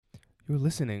You're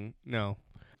listening. No.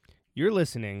 You're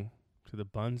listening to the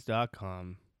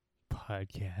Buns.com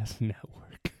podcast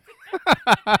network.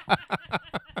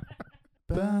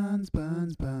 Buns,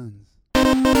 buns, buns.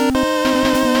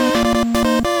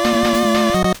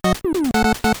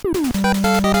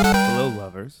 Hello,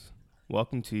 lovers.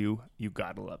 Welcome to You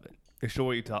Gotta Love It, the show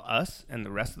where you tell us and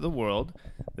the rest of the world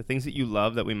the things that you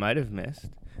love that we might have missed,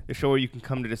 the show where you can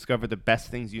come to discover the best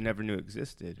things you never knew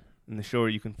existed, and the show where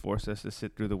you can force us to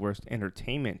sit through the worst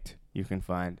entertainment you can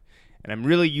find. And I'm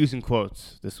really using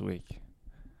quotes this week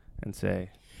and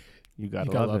say, you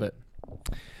gotta love it.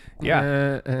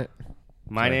 Yeah.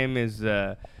 My name is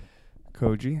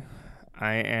Koji.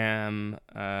 I am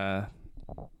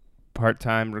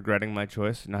part-time regretting my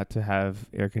choice not to have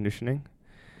air conditioning.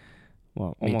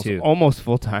 Well, almost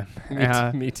full-time.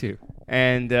 Me too.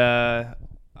 And I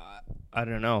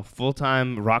don't know,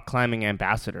 full-time rock climbing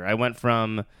ambassador. I went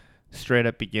from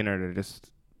straight-up beginner to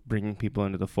just bringing people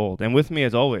into the fold. And with me,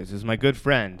 as always, is my good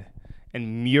friend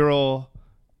and mural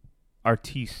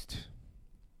artiste,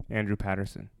 Andrew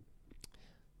Patterson.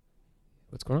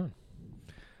 What's going on?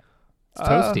 It's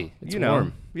toasty. It's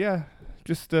warm. Yeah,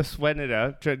 just sweating it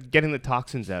out, getting the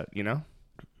toxins out, you know?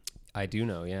 I do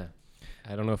know, yeah.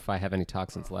 I don't know if I have any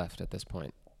toxins left at this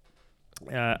point.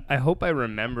 I hope I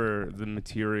remember the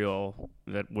material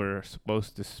that we're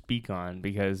supposed to speak on,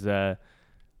 because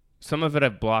some of it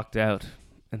I've blocked out,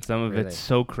 and some of it's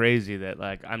so crazy that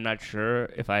I'm not sure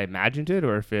if I imagined it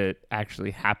or if it actually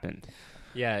happened.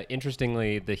 Yeah,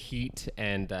 interestingly, the heat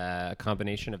and a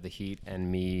combination of the heat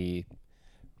and me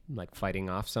fighting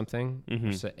off something,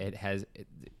 so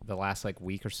the last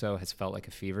week or so has felt like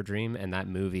a fever dream, and that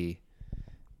movie,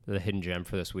 The Hidden Gem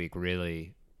for this week,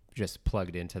 really just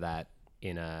plugged into that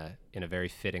in a very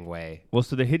fitting way. Well,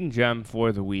 so the hidden gem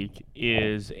for the week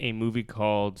is a movie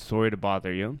called Sorry to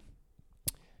Bother You.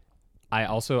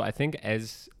 I think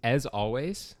as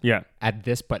always, yeah,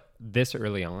 this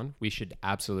early on, we should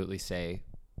absolutely say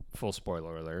full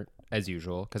spoiler alert as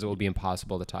usual, because it will be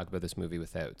impossible to talk about this movie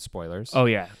without spoilers. Oh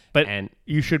yeah, and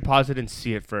you should pause it and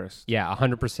see it first. Yeah,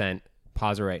 100%.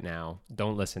 Pause it right now.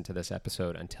 Don't listen to this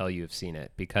episode until you've seen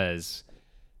it, because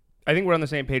I think we're on the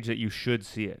same page that you should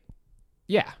see it.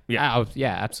 Yeah,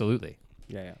 absolutely.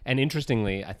 Yeah. And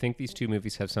interestingly, I think these two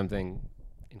movies have something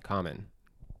in common,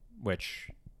 which,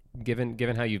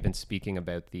 given how you've been speaking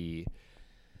about the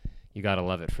You Gotta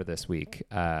Love It for this week,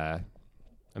 I'm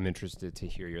interested to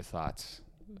hear your thoughts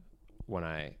when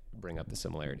I bring up the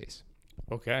similarities.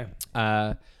 Okay.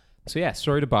 So yeah,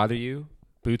 Sorry to Bother You,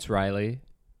 Boots Riley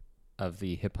of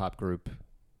the hip-hop group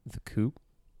The Coup,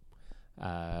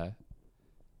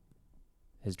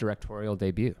 his directorial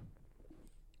debut.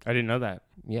 I didn't know that.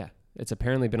 Yeah, it's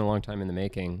apparently been a long time in the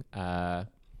making, in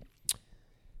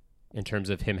terms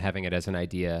of him having it as an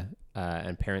idea,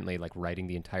 and apparently writing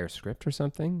the entire script or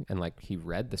something, and he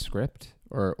read the script,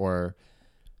 or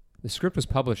the script was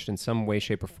published in some way,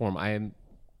 shape, or form.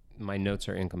 My notes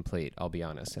are incomplete, I'll be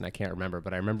honest, and I can't remember,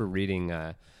 but I remember reading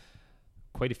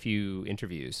quite a few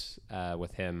interviews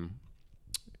with him,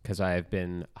 because I've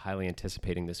been highly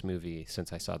anticipating this movie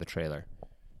since I saw the trailer.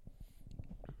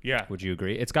 Yeah. Would you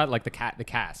agree? It's got the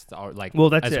cast are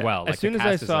well, that's as it. well. As soon as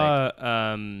I saw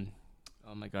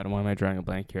oh my god, why am I drawing a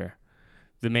blank here?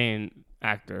 The main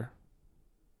actor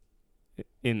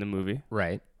in the movie.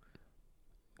 Right.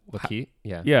 Lakeith?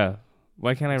 Yeah. Yeah.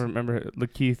 Why can't I remember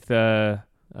Lakeith I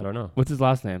don't know. What's his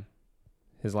last name?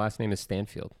 His last name is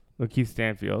Stanfield. Lakeith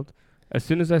Stanfield. As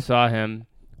soon as I saw him,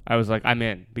 I was like, I'm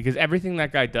in, because everything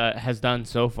that guy has done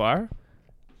so far,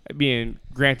 being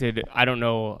granted, I don't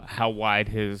know how wide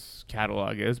his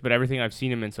catalog is, but everything I've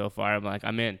seen him in so far, I'm like,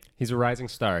 I'm in. He's a rising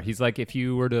star. He's if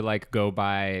you were to go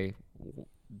by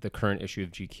the current issue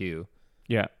of GQ,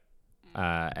 yeah,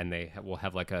 and they will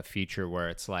have a feature where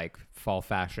it's fall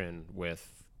fashion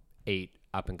with 8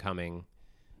 up and coming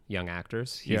young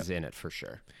actors. He's in it for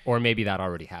sure. Or maybe that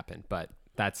already happened, but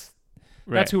that's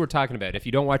who we're talking about. If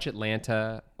you don't watch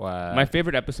Atlanta, my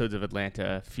favorite episodes of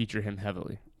Atlanta feature him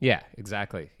heavily. Yeah,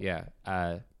 exactly. Yeah.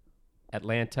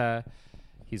 Atlanta.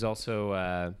 He's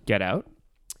also Get Out.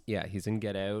 Yeah, he's in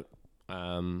Get Out.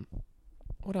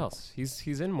 What else?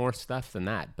 He's in more stuff than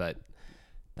that, but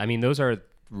I mean, those are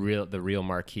the real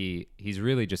marquee. He's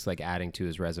really just adding to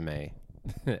his resume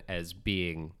as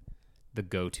being the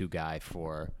go-to guy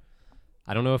for.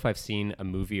 I don't know if I've seen a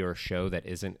movie or a show that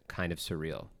isn't kind of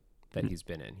surreal that he's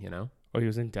been in, you know? Oh, he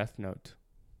was in Death Note.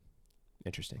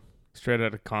 Interesting. Straight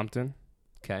Outta Compton.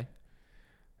 Okay.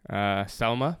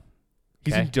 Selma.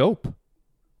 He's in Dope.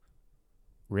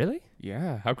 Really?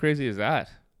 Yeah. How crazy is that?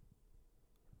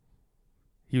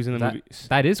 He was in the movie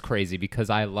That is crazy because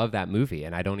I love that movie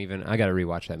and I got to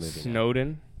rewatch that movie.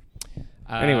 Snowden.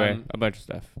 Anyway, a bunch of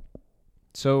stuff.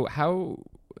 So how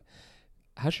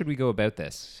should we go about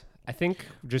this? I think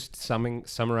just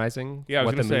summarizing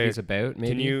what the movie's about.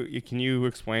 Maybe Can you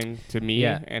explain to me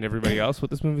and everybody else what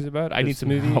this movie's about? I need some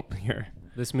movie, help here.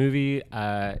 This movie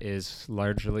is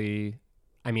largely,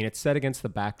 I mean, it's set against the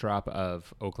backdrop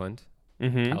of Oakland,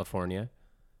 California,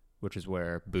 which is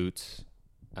where Boots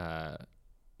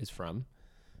is from,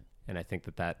 and I think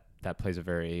that plays a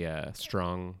very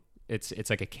strong. It's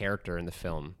like a character in the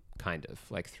film, kind of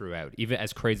like throughout, even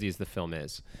as crazy as the film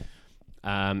is.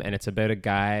 And it's about a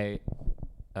guy,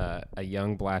 a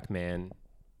young black man,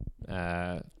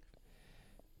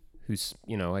 who's,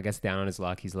 I guess down on his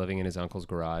luck. He's living in his uncle's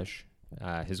garage.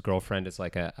 His girlfriend is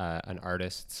like an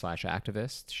artist /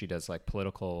 activist. She does like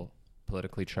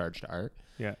politically charged art.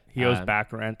 Yeah, he owes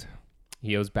back rent.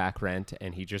 He owes back rent,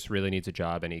 and he just really needs a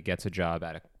job. And he gets a job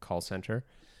at a call center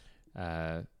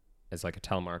as like a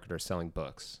telemarketer selling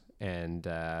books. And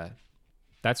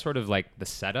that's sort of like the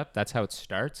setup. That's how it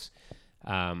starts.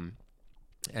 And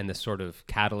the sort of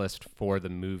catalyst for the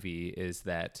movie is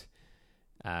that,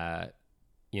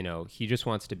 he just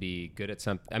wants to be good at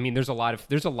something. I mean, there's a lot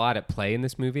at play in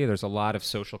this movie. There's a lot of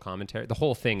social commentary. The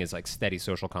whole thing is like steady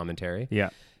social commentary. Yeah.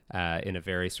 In a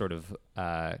very sort of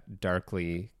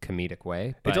darkly comedic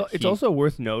way. But it's also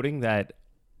worth noting that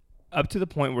up to the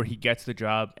point where he gets the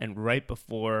job and right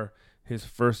before his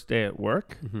first day at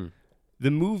work,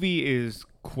 the movie is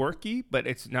quirky, but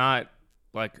it's not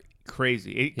like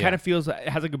crazy. It kind of feels, it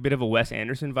has like a bit of a Wes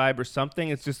Anderson vibe or something.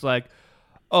 It's just like,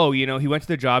 oh, he went to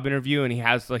the job interview and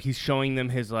he's showing them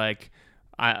his like,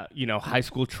 high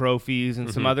school trophies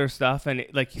and some other stuff. And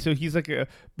so he's like a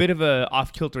bit of a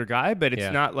off kilter guy, but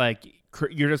it's not like,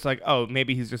 you're just like, oh,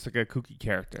 maybe he's just like a kooky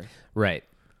character. Right.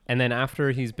 And then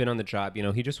after he's been on the job,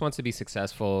 he just wants to be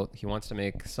successful. He wants to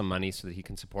make some money so that he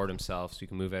can support himself, so he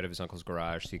can move out of his uncle's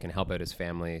garage, so he can help out his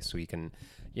family, so he can,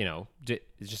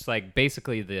 it's just like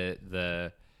basically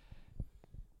the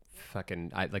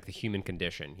fucking, like the human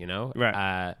condition,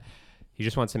 Right. He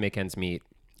just wants to make ends meet.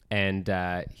 And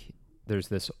there's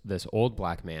this old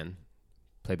black man,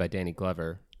 played by Danny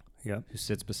Glover, who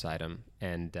sits beside him.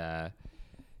 And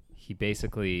he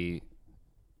basically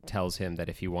tells him that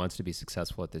if he wants to be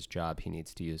successful at this job, he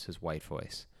needs to use his white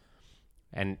voice.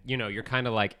 And, you're kind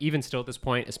of like, even still at this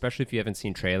point, especially if you haven't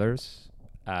seen trailers,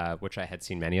 which I had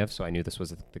seen many of, so I knew this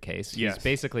was the case. Yes. He's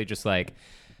basically just like,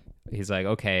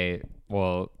 okay,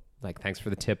 well, like, thanks for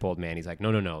the tip, old man. He's like,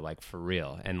 no, like, for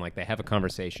real. And, like, they have a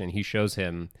conversation. He shows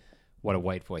him what a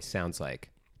white voice sounds like.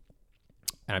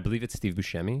 And I believe it's Steve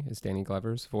Buscemi is Danny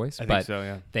Glover's voice. I think so,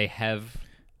 yeah. They have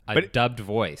a dubbed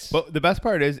voice. But the best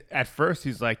part is, at first,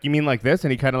 he's like, you mean like this?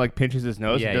 And he kind of like pinches his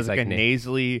nose and does like a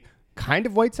nasally kind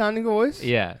of white sounding voice.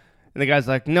 Yeah. And the guy's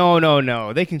like,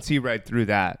 no. They can see right through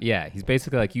that. Yeah. He's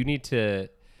basically like, you need to,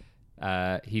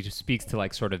 he just speaks to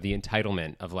like sort of the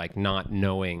entitlement of like not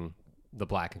knowing the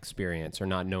black experience or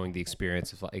not knowing the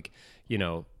experience of like,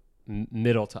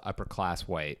 middle to upper class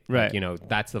white. Right. Like,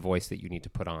 that's the voice that you need to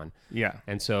put on. Yeah.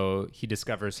 And so he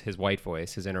discovers his white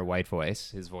voice, his inner white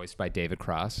voice, is voiced by David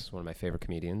Cross, one of my favorite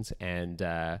comedians. And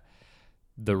the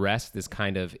rest is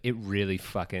kind of, it really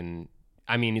fucking,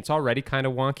 I mean, it's already kind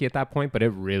of wonky at that point, but it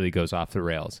really goes off the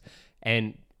rails.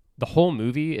 And the whole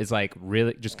movie is like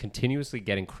really just continuously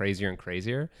getting crazier and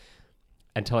crazier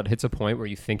until it hits a point where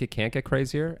you think it can't get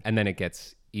crazier. And then it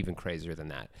gets even crazier than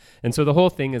that. And so the whole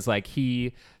thing is like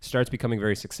he starts becoming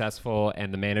very successful,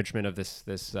 and the management of this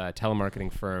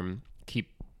telemarketing firm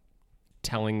keep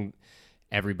telling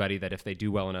everybody that if they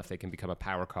do well enough, they can become a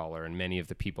power caller. And many of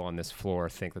the people on this floor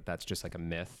think that that's just like a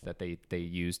myth that they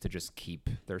use to just keep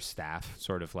their staff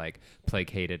sort of like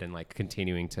placated and like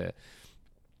continuing to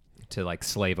like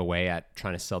slave away at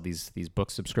trying to sell these book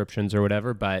subscriptions or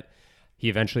whatever. But he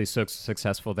eventually is so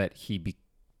successful that he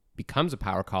becomes a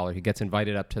power caller. He gets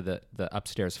invited up to the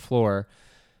upstairs floor,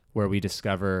 where we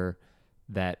discover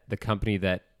that the company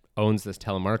that owns this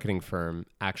telemarketing firm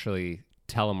actually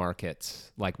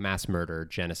telemarkets like mass murder,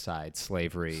 genocide,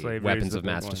 slavery weapons of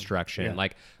mass destruction,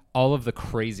 like all of the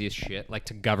craziest shit, like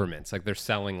to governments. Like they're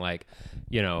selling like,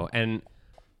 and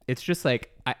it's just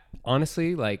like, I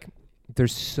honestly, like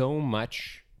there's so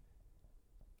much,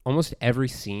 almost every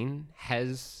scene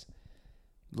has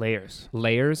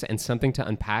layers and something to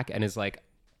unpack, and is like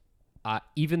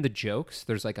even the jokes,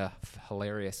 there's like a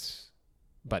hilarious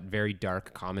but very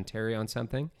dark commentary on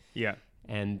something.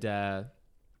 And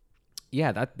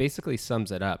that basically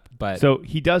sums it up. But so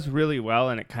he does really well,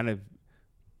 and it kind of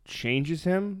changes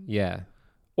him. Yeah.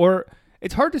 Or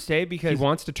It's hard to say He because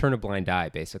wants to turn a blind eye,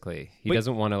 basically. He But-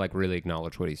 doesn't want to like really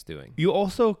acknowledge what he's doing. you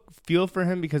also feel for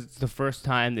him because it's the first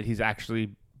time that he's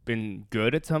actually been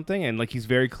good at something, and like he's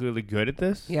very clearly good at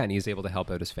this. Yeah, and he's able to help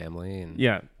out his family. And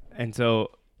Yeah. And so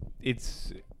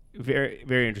it's very,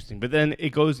 very interesting. But then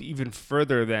it goes even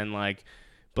further than like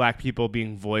black people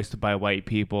being voiced by white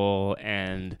people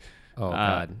and oh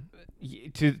God,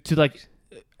 to like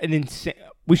an insane.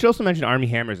 We should also mention Army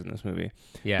Hammer's in this movie.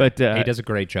 yeah. but, he does a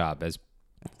great job as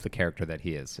the character that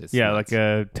he is. It's Yeah, nuts. like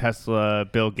a Tesla,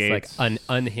 Bill It's Gates. like an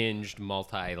unhinged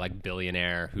multi like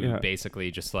billionaire who Yeah.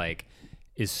 basically just like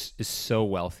is so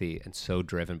wealthy and so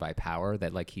driven by power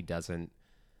that like he doesn't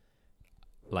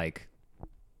like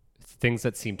things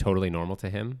that seem totally normal to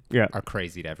him Yeah. are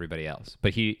crazy to everybody else.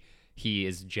 But he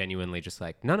is genuinely just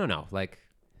like no like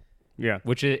Yeah.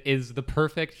 which is the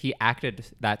perfect. He acted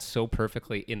that so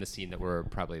perfectly in the scene that we're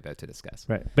probably about to discuss.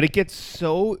 Right. But it gets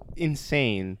so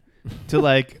insane to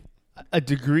like a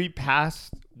degree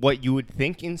past what you would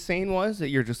think insane was that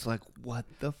you're just like, what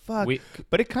the fuck?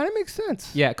 But it kind of makes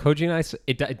sense. Yeah, Koji and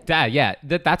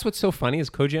I, that's what's so funny is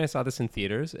Koji and I saw this in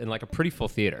theaters, in like a pretty full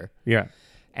theater. Yeah.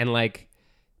 And like,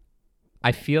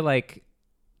 I feel like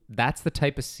that's the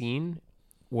type of scene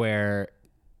where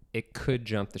it could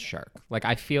jump the shark. Like,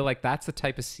 I feel like that's the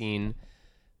type of scene,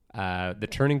 the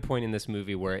turning point in this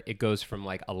movie where it goes from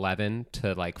like 11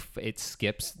 to like, it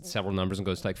skips several numbers and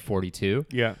goes to like 42.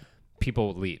 Yeah. People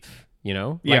would leave, you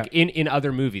know? Yeah. Like in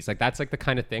other movies, like that's like the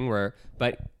kind of thing where,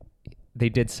 but they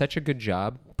did such a good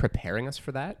job preparing us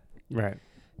for that. Right.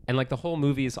 And like the whole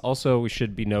movie is also, we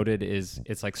should be noted, is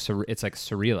it's like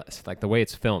surrealist, like the way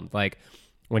it's filmed. Like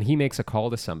when he makes a call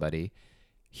to somebody,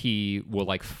 he will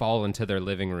like fall into their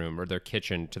living room or their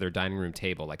kitchen to their dining room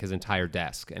table, like his entire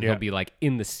desk, and Yeah. he'll be like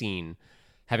in the scene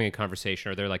having a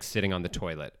conversation, or they're like sitting on the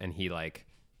toilet, and he like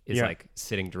is Yeah. like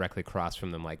sitting directly across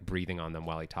from them, like breathing on them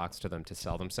while he talks to them to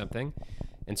sell them something.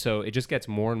 And so it just gets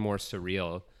more and more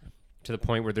surreal to the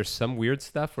point where there's some weird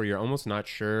stuff where you're almost not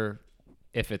sure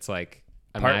if it's like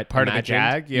Part of the imagined.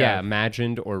 gag? Yeah.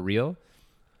 Imagined or real.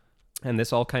 And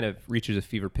this all kind of reaches a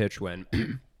fever pitch when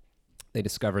he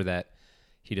discovers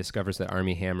that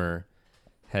Armie Hammer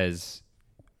has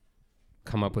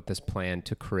come up with this plan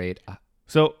to create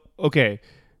So, okay.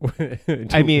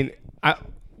 I mean,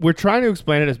 we're trying to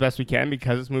explain it as best we can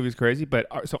because this movie is crazy. But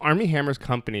so Armie Hammer's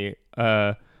company,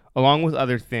 along with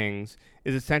other things,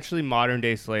 is essentially modern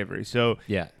day slavery. So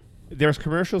yeah. there's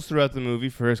commercials throughout the movie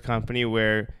for his company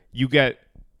where you get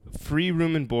free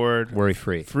room and board, Worry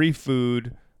free. free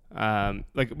food,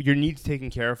 like your needs taken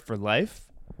care of for life,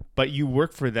 but you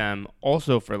work for them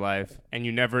also for life, and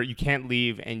you can't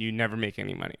leave, and you never make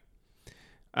any money.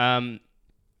 And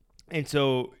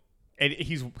so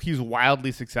he's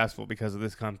wildly successful because of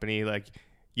this company. Like,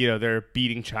 you know, they're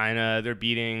beating China, they're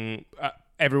beating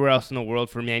everywhere else in the world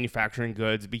for manufacturing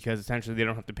goods because essentially they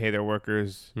don't have to pay their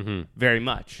workers very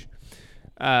much.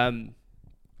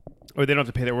 Or they don't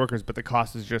have to pay their workers, but the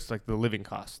cost is just like the living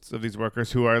costs of these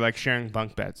workers who are like sharing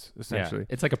bunk beds, essentially. Yeah.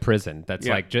 It's like a prison that's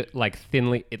Yeah. like just like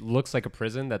thinly. It looks like a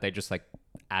prison that they just like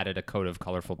added a coat of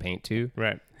colorful paint to,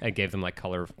 Right. and gave them like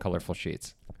colorful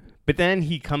sheets. But then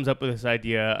he comes up with this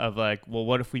idea of like, well,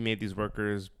 what if we made these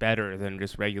workers better than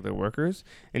just regular workers?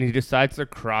 And he decides to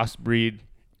crossbreed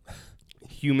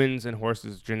humans and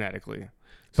horses genetically.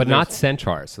 So But not there's-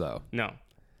 centaurs though. No.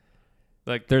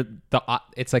 Like, They're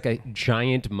it's like a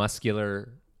giant muscular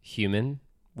human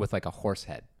with like a horse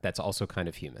head that's also kind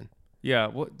of human. yeah,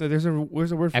 there's a word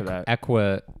for that.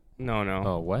 Equa. No.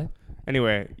 Oh, what?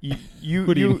 Anyway, you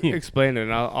What do you mean? explain it,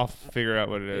 and I'll figure out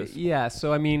what it is. Yeah,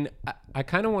 so I mean, I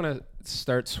kind of want to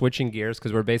start switching gears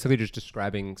because we're basically just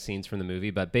describing scenes from the movie.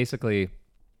 But basically,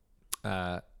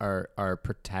 our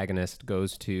protagonist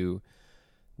goes to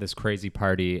this crazy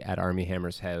party at Armie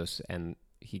Hammer's house, and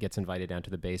he gets invited down to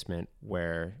the basement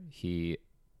where he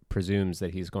presumes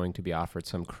that he's going to be offered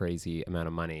some crazy amount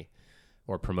of money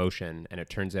or promotion. And it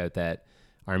turns out that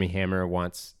Armie Hammer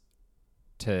wants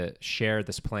to share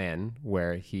this plan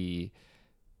where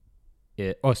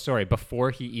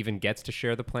before he even gets to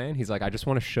share the plan, he's like, I just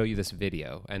want to show you this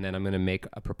video, and then I'm going to make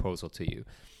a proposal to you.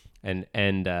 And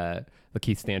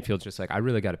Lakeith Stanfield's just like, I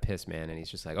really got to piss, man. And he's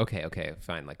just like, okay,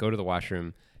 fine. Like, go to the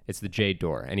washroom. It's the jade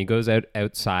door. And he goes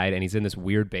outside, and he's in this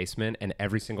weird basement, and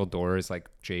every single door is like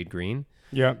jade green.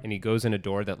 Yeah. And he goes in a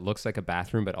door that looks like a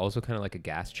bathroom, but also kind of like a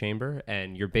gas chamber.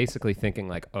 And you're basically thinking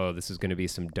like, oh, this is going to be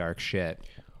some dark shit.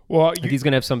 Well, Like he's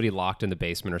going to have somebody locked in the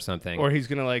basement or something. or he's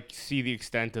gonna like see the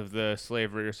extent of the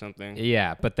slavery or something.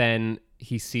 Yeah, but then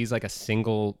he sees like a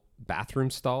single bathroom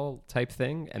stall type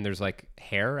thing, and there's like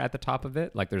hair at the top of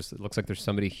it. Like it looks like there's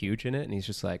somebody huge in it, and he's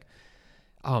just like,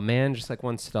 oh man, just like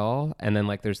one stall. And then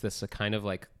like there's this kind of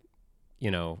like,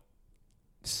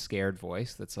 scared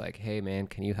voice that's like, hey man,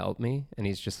 can you help me? And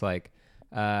he's just like,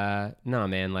 no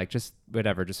man, like just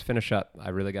whatever, just finish up. I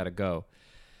really got to go.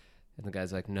 And the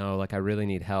guy's like, no, like I really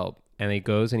need help. And he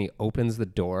goes and he opens the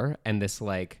door, and this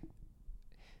like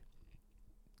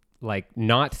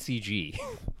not CG,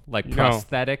 like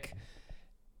prosthetic,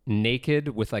 naked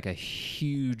with like a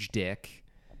huge dick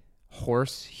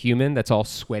horse human that's all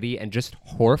sweaty and just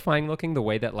horrifying looking, the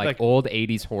way that like old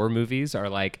 80s horror movies are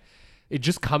like, it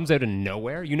just comes out of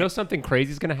nowhere. You know something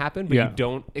crazy is going to happen, but you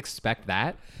don't expect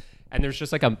that. And there's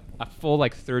just like a full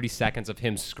like 30 seconds of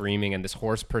him screaming and this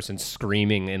horse person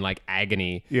screaming in like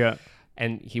agony. Yeah.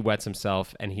 And he wets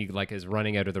himself and he like is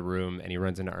running out of the room and he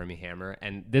runs into Armie Hammer.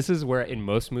 And this is where in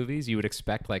most movies you would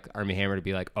expect like Armie Hammer to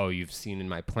be like, oh, you've seen in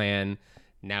my plan.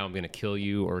 Now I'm going to kill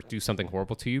you or do something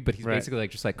horrible to you. But he's basically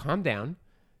like, just like, calm down.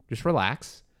 Just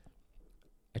relax.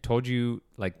 I told you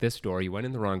like this door. You went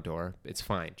in the wrong door. It's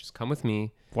fine. Just come with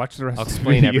me. Watch the rest I'll of the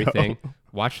explain video. everything.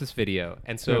 Watch this video.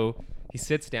 And so he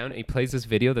sits down and he plays this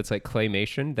video that's like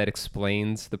claymation that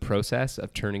explains the process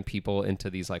of turning people into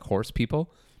these like horse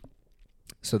people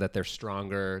so that they're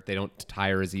stronger. They don't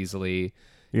tire as easily,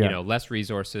 less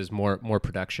resources, more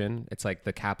production. It's like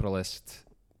the capitalist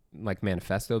like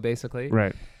manifesto basically.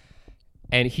 Right.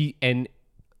 And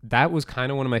that was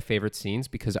kind of one of my favorite scenes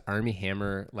because Armie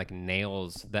Hammer like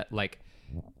nails that, like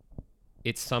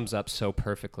it sums up so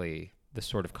perfectly the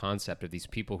sort of concept of these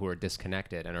people who are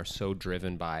disconnected and are so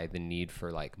driven by the need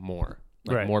for like more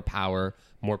power,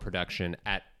 more production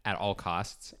at all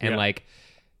costs. And like,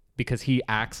 because he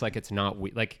acts like it's not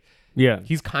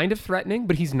he's kind of threatening,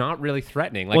 but he's not really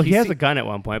threatening. Like, well, he has a gun at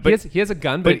one point, but he has a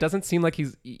gun, but it doesn't seem like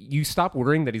you stop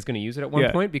worrying that he's going to use it at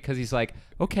one point because he's like,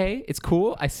 okay, it's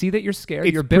cool. I see that you're scared.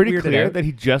 It's you're a bit pretty weirded clear out. that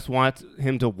he just wants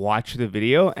him to watch the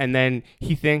video, and then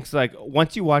he thinks like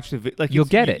once you watch the video, like you'll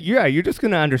get it. Yeah, you're just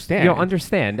going to understand. You'll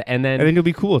understand, and then you'll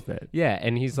be cool with it. Yeah,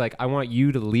 and he's like, I want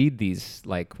you to lead these,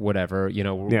 like whatever,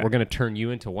 we're going to turn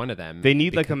you into one of them. They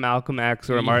need like a Malcolm X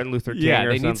or a Martin Luther King. Yeah,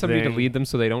 or they need somebody to something. lead them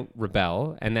so they don't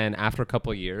rebel, and then after a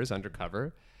couple of years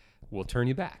undercover, we'll turn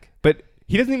you back. But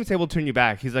he doesn't even say we'll turn you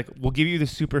back. He's like, we'll give you the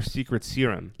super secret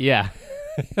serum. Yeah.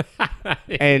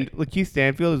 And Lakeith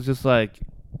Stanfield is just like,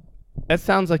 that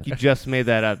sounds like you just made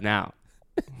that up now.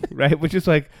 Right? Which is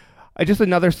like just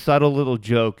another subtle little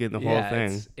joke in the whole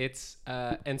thing. It's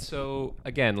and so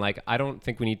again, like I don't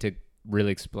think we need to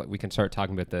really explain. We can start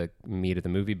talking about the meat of the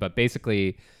movie, but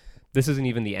basically this isn't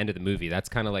even the end of the movie. That's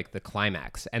kind of like the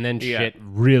climax. And then shit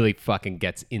really fucking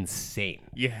gets insane.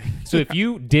 Yeah. So if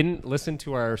you didn't listen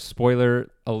to our spoiler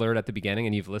alert at the beginning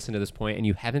and you've listened to this point and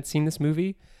you haven't seen this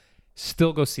movie,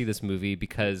 still go see this movie,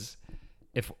 because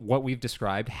if what we've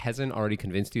described hasn't already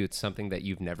convinced you it's something that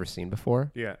you've never seen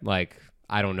before, like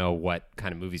I don't know what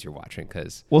kind of movies you're watching,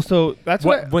 because so that's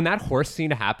when that horse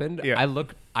scene happened,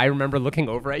 I remember looking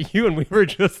over at you and we were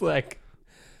just like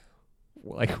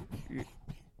what?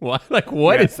 Like,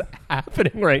 what is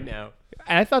happening right now?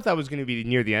 And I thought that was going to be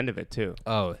near the end of it too.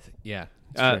 Oh, yeah.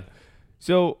 True.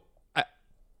 So I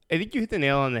think you hit the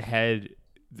nail on the head.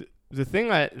 The thing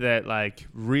that like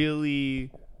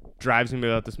really drives me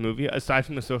about this movie, aside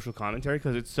from the social commentary,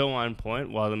 because it's so on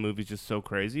point while the movie's just so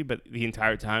crazy, but the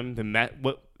entire time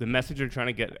what the message they're trying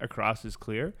to get across is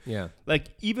clear. Yeah. Like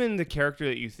even the character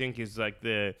that you think is like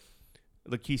the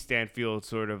Lakeith Stanfield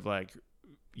sort of like,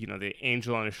 the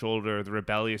angel on his shoulder, the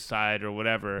rebellious side or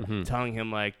whatever, telling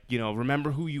him like,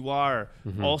 remember who you are,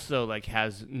 also like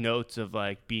has notes of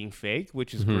like being fake,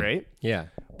 which is great. Yeah.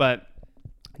 But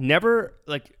never,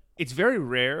 like, it's very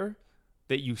rare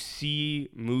that you see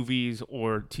movies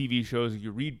or TV shows,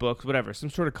 you read books, whatever, some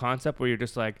sort of concept where you're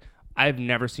just like, I've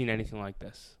never seen anything like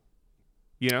this.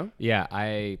 Yeah,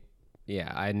 I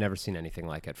had never seen anything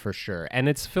like it, for sure. And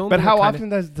it's filmed. But how often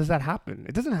does that happen?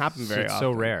 It doesn't happen very often. It's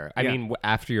so rare. I mean,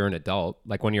 after you're an adult,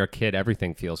 like when you're a kid,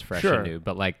 everything feels fresh and new.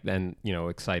 But like then,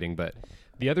 exciting. But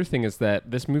the other thing is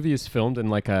that this movie is filmed in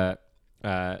like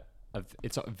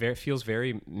feels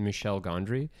very Michel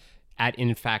Gondry. At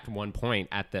in fact one point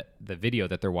at the video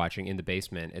that they're watching in the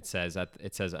basement, it says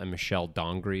a Michel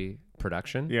Gondry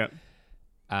production.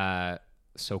 Yeah.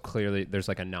 So clearly there's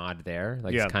like a nod there,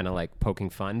 like it's kind of like poking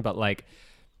fun, but like,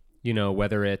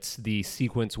 whether it's the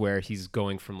sequence where he's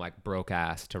going from like broke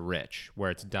ass to rich, where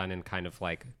it's done in kind of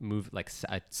like like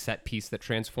a set piece that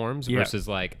transforms versus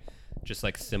like just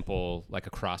like simple, like a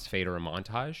crossfade or a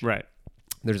montage. Right.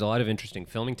 There's a lot of interesting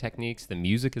filming techniques. The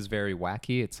music is very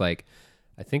wacky. It's like,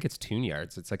 I think it's Tune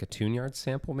Yards. It's like a Tune Yards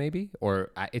sample maybe,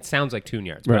 or it sounds like Tune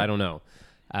Yards, but I don't know.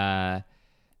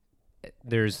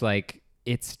 There's like,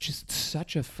 it's just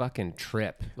such a fucking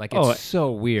trip. Like, Oh, it's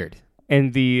so weird.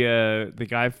 And the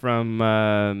guy from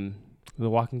The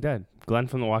Walking Dead, Glenn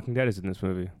from The Walking Dead, is in this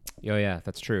movie. Oh, yeah,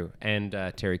 that's true. And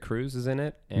Terry Crews is in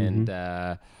it. And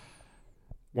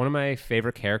one of my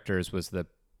favorite characters was the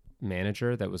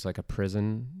manager that was like a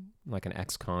prison, like an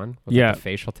ex-con with like the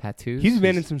facial tattoos. He's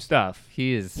been in some stuff.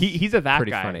 He is. He's a that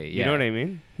pretty guy. funny. You know what I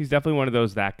mean? He's definitely one of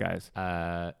those that guys.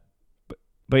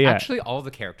 But yeah, actually, all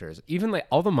the characters, even like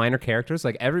all the minor characters,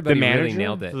 like everybody the manager, really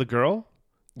nailed it. The girl,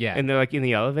 Yeah, and they're like in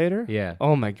the elevator. yeah.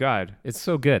 Oh my god, It's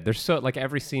so good. There's so like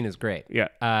every scene is great. yeah.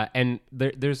 And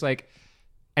there's like,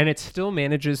 and it still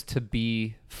manages to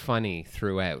be funny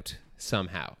throughout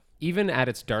somehow. Even at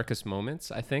its darkest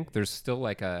moments, I think there's still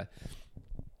like a,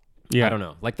 Yeah. I don't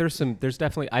know. Like there's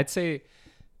definitely, I'd say,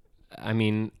 I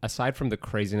mean, aside from the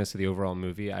craziness of the overall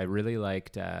movie, I really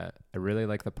liked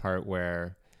the part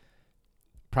where,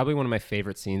 probably one of my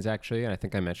favorite scenes actually, and I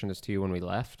think I mentioned this to you when we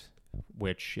left,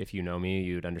 which if you know me,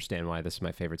 you'd understand why this is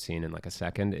my favorite scene in like a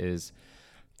second, is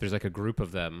there's like a group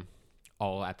of them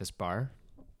all at this bar,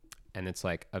 and it's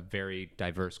like a very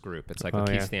diverse group. It's like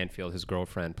Lakeith Stanfield, his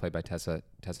girlfriend, played by Tessa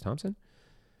Thompson.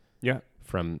 Yeah.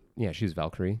 She's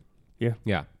Valkyrie. Yeah.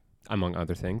 Yeah, among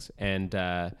other things. And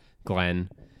Glenn.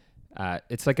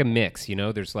 It's like a mix, you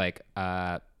know? There's like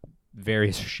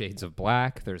various shades of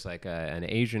black. There's like an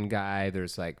Asian guy.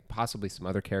 There's like possibly some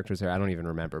other characters there. I don't even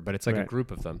remember. But it's like a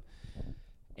group of them.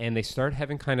 And they start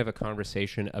having kind of a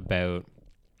conversation about,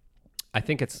 I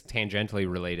think it's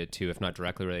tangentially related to, if not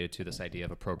directly related to, this idea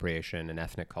of appropriation and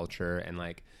ethnic culture. And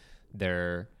like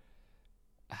they're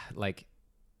like,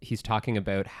 he's talking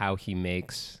about how he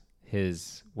makes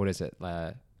his, what is it,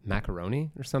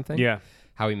 macaroni or something? Yeah.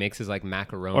 How he makes his like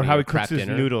macaroni Or how he crap cooks his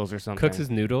dinner. noodles or something. Cooks his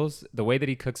noodles. The way that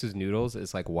he cooks his noodles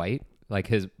is like white.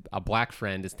 Like a black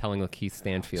friend is telling Lakeith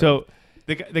Stanfield. So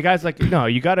the guy's like, no,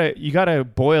 you gotta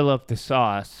boil up the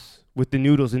sauce with the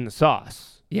noodles in the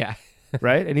sauce, yeah.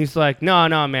 right? And he's like, no,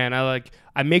 man,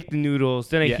 I make the noodles,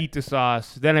 then I heat the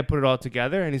sauce, then I put it all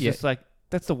together, and he's just like,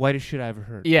 that's the whitest shit I ever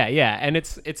heard. Yeah, and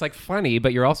it's like funny,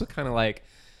 but you're also kind of like,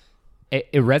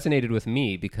 it resonated with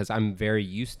me because I'm very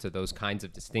used to those kinds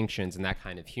of distinctions and that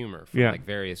kind of humor from like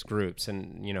various groups.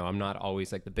 And, you know, I'm not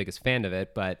always like the biggest fan of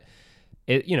it, but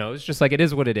it, you know, it's just like, it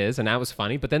is what it is. And that was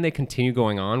funny. But then they continue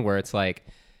going on where it's like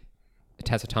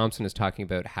Tessa Thompson is talking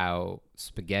about how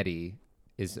spaghetti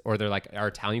is, or they're like, are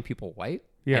Italian people white?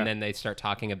 Yeah. And then they start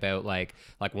talking about like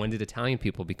when did Italian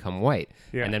people become white?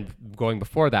 Yeah. And then going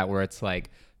before that where it's like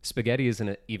spaghetti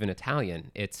isn't even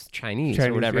Italian, it's Chinese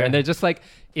or whatever. Yeah. And they're just like,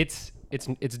 it's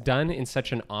done in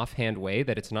such an offhand way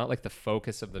that it's not like the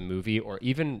focus of the movie or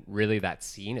even really that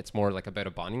scene. It's more like about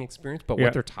a bonding experience. But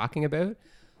what they're talking about,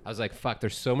 I was like, fuck,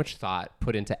 there's so much thought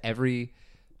put into every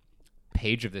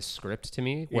page of this script to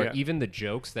me, where even the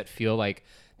jokes that feel like,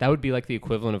 that would be like the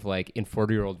equivalent of like in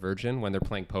 40-Year-Old Virgin when they're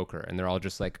playing poker and they're all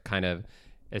just like kind of,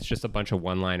 it's just a bunch of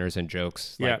one-liners and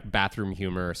jokes, like bathroom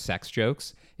humor, sex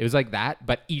jokes. It was like that,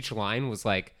 but each line was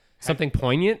like something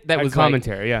poignant that was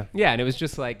commentary, like, yeah, and it was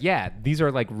just like, these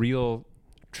are like real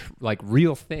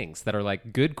things that are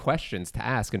like good questions to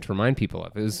ask and to remind people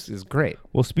of. It was great.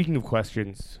 Well, speaking of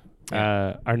questions,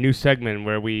 our new segment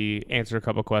where we answer a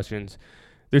couple questions.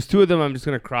 There's two of them I'm just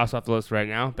going to cross off the list right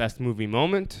now. Best movie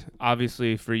moment.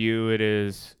 Obviously, for you, it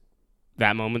is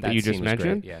that moment that you just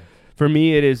mentioned. Great, yeah. For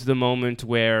me, it is the moment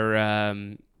where...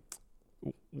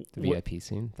 the VIP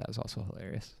scene. That was also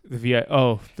hilarious.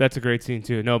 That's a great scene,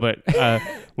 too. No, but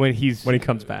when he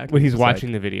comes back. When he's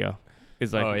watching the video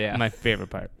is like my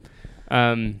favorite part.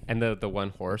 And the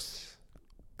one horse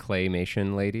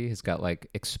claymation lady has got like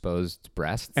exposed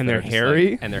breasts and they're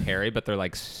hairy but they're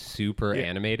like super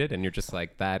animated, and you're just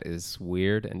like, that is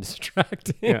weird and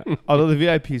distracting. Yeah. Although the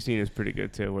VIP scene is pretty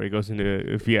good too, where he goes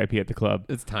into a VIP at the club.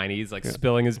 It's tiny. He's like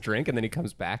spilling his drink, and then he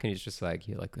comes back and he's just like,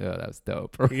 oh, that was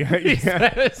dope. But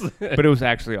it was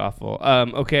actually awful.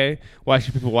 Okay, why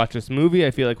should people watch this movie? I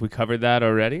feel like we covered that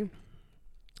already.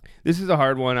 This is a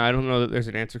hard one. I don't know that there's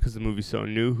an answer because the movie's so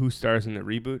new. Who stars in the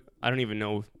reboot? I don't even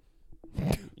know.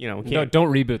 You know, no,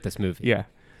 don't reboot this movie. Yeah.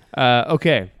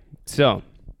 Okay. So,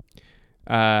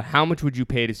 how much would you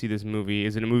pay to see this movie?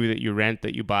 Is it a movie that you rent,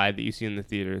 that you buy, that you see in the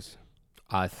theaters?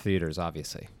 Theaters,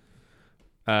 obviously.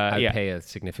 I'd pay a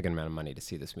significant amount of money to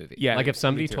see this movie. Yeah. Like if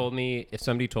somebody told me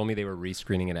they were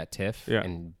rescreening it at TIFF,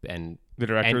 and the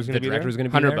director was going to be there,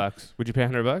 $100. Would you pay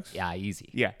 $100? Yeah, easy.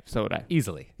 Yeah, so would I.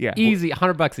 Easily. Yeah, easy.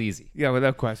 $100 easy. Yeah,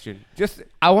 without question. Just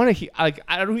I want to hear. Like,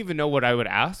 I don't even know what I would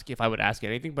ask if I would ask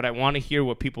anything, but I want to hear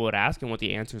what people would ask and what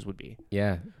the answers would be.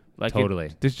 Yeah, like totally.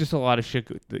 There's just a lot of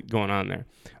shit going on there.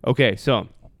 Okay, so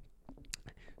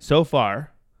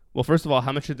far Well, first of all,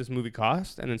 how much did this movie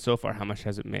cost? And then so far, how much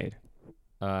has it made?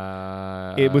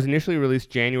 Uh, It was initially released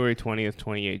January 20th,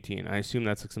 2018. I assume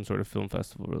that's like some sort of film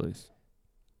festival release.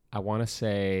 I want to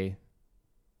say.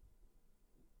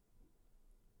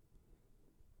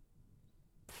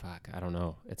 Fuck, I don't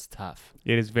know. It's tough.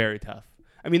 It is very tough.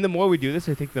 I mean, the more we do this,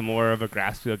 I think the more of a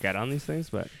grasp we'll get on these things.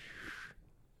 But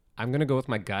I'm gonna go with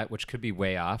my gut, which could be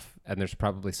way off, and there's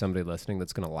probably somebody listening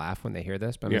that's gonna laugh when they hear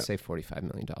this. But I'm Yeah. gonna say $45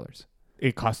 million.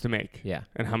 it cost to make. Yeah,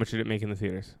 And how much did it make in the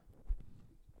theaters?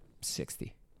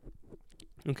 60.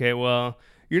 Okay, well,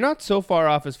 you're not so far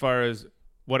off as far as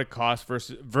what it cost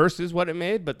versus what it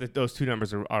made, but those two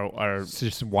numbers are It's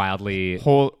just wildly.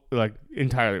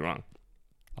 entirely wrong.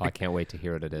 Oh, I can't wait to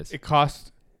hear what it is. It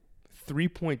cost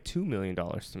 $3.2 million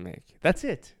to make. That's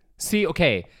it. See,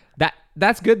 okay,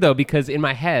 that's good though, because in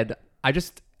my head, I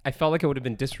felt like it would have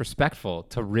been disrespectful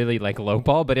to really like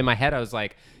lowball, but in my head I was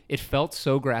like, it felt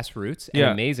so grassroots and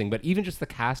Yeah. amazing. But even just the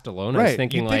cast alone, I was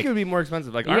thinking You'd like, think it would be more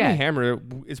expensive. Like Yeah. Armie Hammer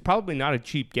is probably not a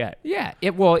cheap get. yeah,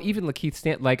 even Lakeith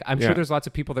Stanfield, like I'm Yeah. sure there's lots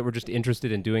of people that were just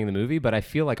interested in doing the movie, but I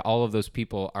feel like all of those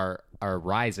people are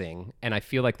rising, and I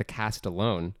feel like the cast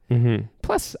alone. Mm-hmm.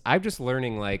 Plus, I'm just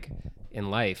learning like in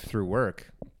life through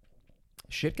work,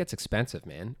 shit gets expensive,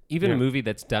 man. Even Yeah. a movie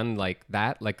that's done like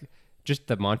that, like just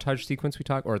the montage sequence we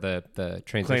talk, or the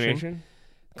transition,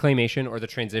 claymation, or the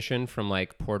transition from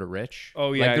like poor to rich.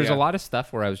 Oh, yeah, like there's yeah. a lot of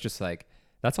stuff where I was just like,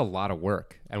 that's a lot of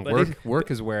work, and But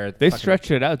work is where They fucking-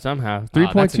 stretched it out somehow. Oh,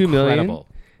 that's 3.2 million. incredible.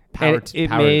 Power, And it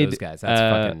power to made, those guys. That's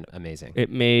fucking amazing. It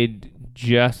made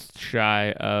just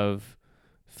shy of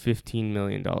 $15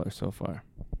 million so far.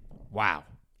 Wow.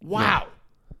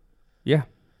 Yeah.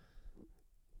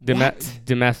 What?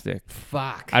 Domestic.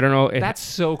 Fuck. I don't know. That's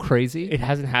so crazy. It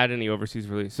hasn't had any overseas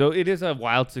release. So it is a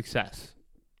wild success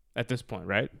at this point,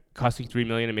 right? Costing $3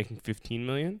 million and making $15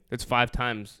 million. That's 5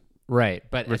 times. Right,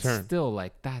 but Return. it's still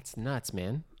like, that's nuts,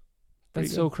 man. Pretty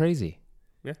That's so crazy.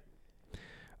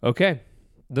 Okay.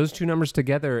 Those two numbers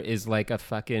together is like a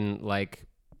fucking like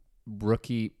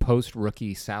post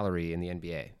rookie salary in the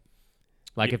NBA.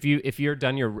 Like Yeah. if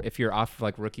you're off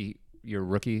like your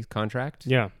rookie contract,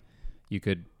 Yeah. you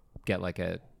could get like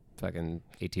a fucking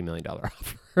 $18 million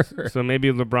offer. So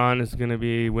maybe LeBron is going to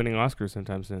be winning Oscars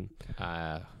sometime soon.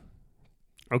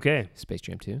 Okay. Space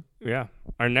Jam 2. Yeah.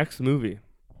 Our next movie,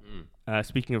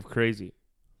 speaking of crazy,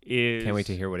 is... Can't wait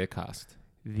to hear what it cost.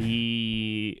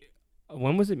 When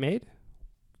was it made?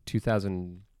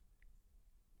 2000.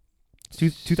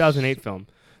 2008 film.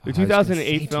 The Oh, I was gonna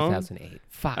 2008 say film 2008.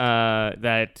 Fuck.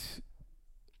 that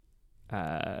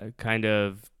kind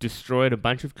of destroyed a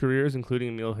bunch of careers, including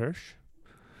Emil Hirsch.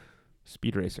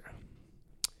 Speed Racer.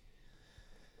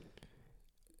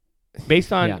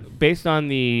 Based on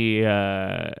the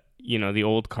the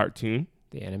old cartoon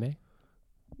The anime.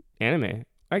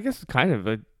 I guess kind of,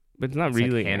 but it's not It's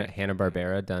really like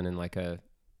Hanna-Barbera done in like a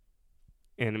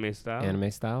anime style. anime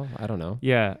style. I don't know.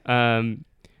 Yeah.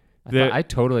 I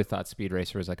totally thought Speed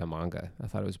Racer was like a manga. I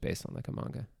thought it was based on like a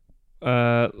manga.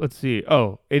 Let's see.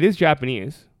 Oh, it is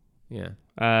Japanese.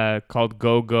 Yeah. Called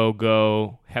Go Go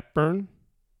Go Hepburn.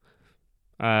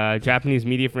 Japanese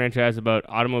media franchise about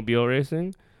automobile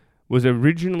racing. Was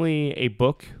originally a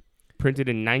book printed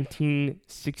in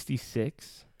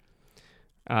 1966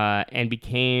 and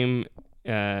became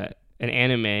an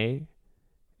anime,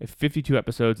 52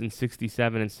 episodes in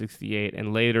 67 and 68,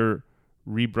 and later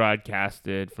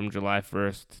rebroadcasted from July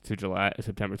 1st to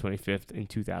September 25th in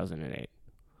 2008.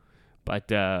 But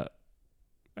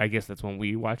I guess that's when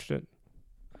we watched it.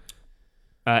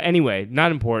 Anyway,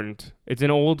 not important. It's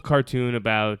an old cartoon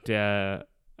about a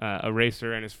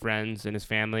racer and his friends and his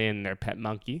family and their pet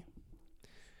monkey.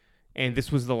 And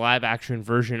this was the live-action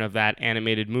version of that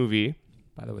animated movie.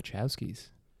 By the Wachowskis.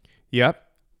 Yep.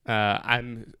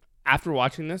 After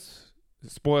watching this,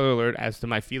 spoiler alert as to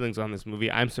my feelings on this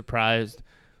movie, I'm surprised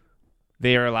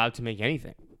they are allowed to make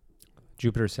anything.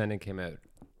 Jupiter Ascending came out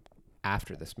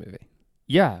after this movie.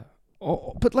 Yeah.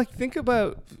 Oh, but like, think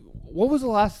about what was the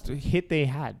last hit they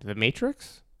had? The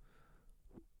Matrix?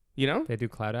 You know? They do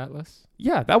Cloud Atlas?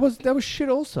 Yeah, that was shit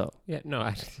also. Yeah,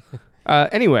 no.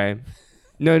 Anyway,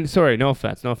 no, sorry, no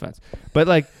offense. But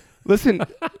like, listen,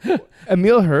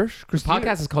 Emil Hirsch, The Christina.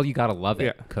 podcast is called You Gotta Love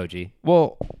It, Yeah. Koji.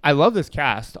 Well, I love this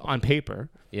cast on paper.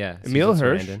 Yeah. Emil Susan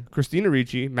Hirsch, Sarandon. Christina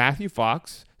Ricci, Matthew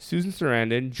Fox, Susan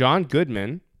Sarandon, John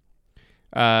Goodman,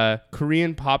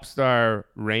 Korean pop star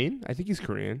Rain. I think he's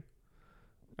Korean.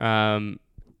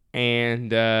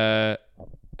 And I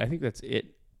think that's it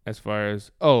as far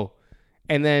as... Oh,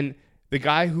 and then the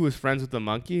guy who was friends with the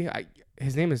monkey,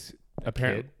 his name is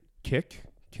apparently Kick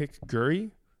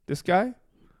Guri, this guy.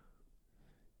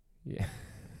 Yeah.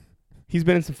 He's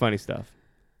been in some funny stuff.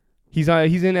 He's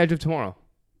in Edge of Tomorrow.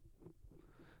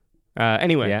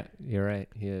 Anyway. Yeah, you're right.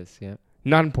 He is. Yeah.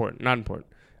 Not important.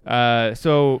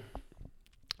 But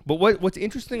what's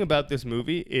interesting about this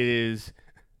movie is,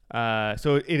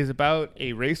 so it is about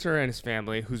a racer and his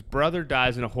family whose brother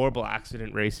dies in a horrible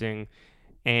accident racing,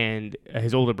 and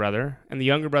his older brother, and the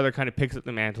younger brother kind of picks up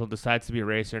the mantle, decides to be a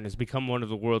racer, and has become one of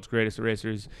the world's greatest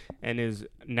racers, and is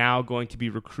now going to be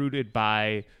recruited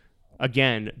by,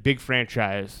 again, big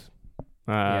franchise.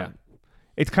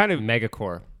 It's kind of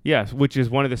Megacore. yes, which is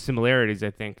one of the similarities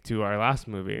I think to our last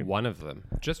movie. One of them,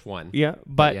 just one. Yeah,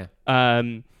 but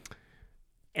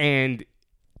and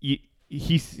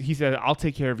he said, "I'll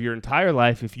take care of your entire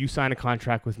life if you sign a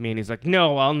contract with me." And he's like,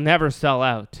 "No, I'll never sell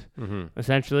out." Mm-hmm.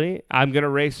 Essentially, I'm gonna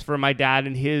race for my dad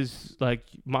and his like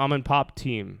mom and pop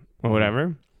team or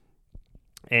whatever.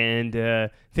 And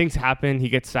things happen. He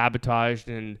gets sabotaged,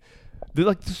 and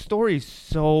the story is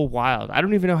so wild. I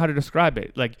don't even know how to describe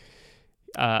it. Like,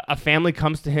 a family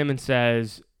comes to him and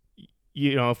says,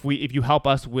 "You know, if you help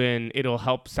us win, it'll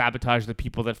help sabotage the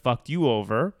people that fucked you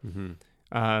over." Mm-hmm.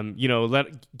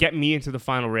 Get me into the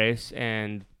final race,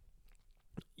 and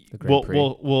Grand Prix.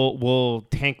 we'll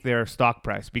tank their stock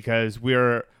price because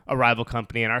we're a rival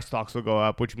company and our stocks will go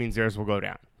up, which means theirs will go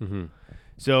down. Mm-hmm.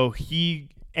 So he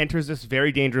enters this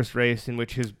very dangerous race in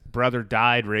which his brother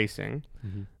died racing,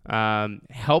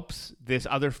 helps this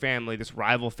other family, this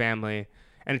rival family,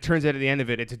 and it turns out at the end of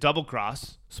it, it's a double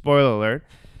cross. Spoiler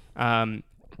alert.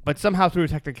 But somehow through a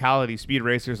technicality, Speed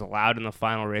Racer is allowed in the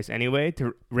final race anyway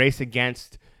to race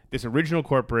against this original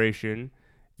corporation,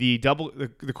 the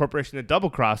corporation that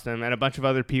double crossed him, and a bunch of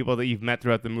other people that you've met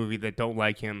throughout the movie that don't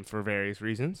like him for various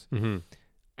reasons.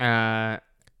 Mm-hmm.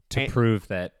 To prove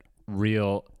that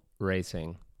real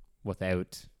racing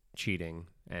without cheating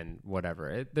and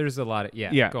whatever. There's a lot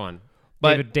of go on.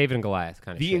 But David and Goliath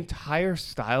kind of the shit. entire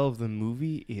style of the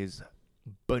movie is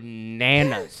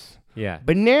bananas. Yeah.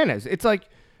 Bananas. It's like,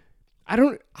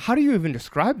 how do you even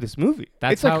describe this movie?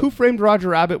 That's it's like Who Framed Roger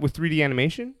Rabbit with 3D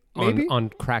animation, maybe? On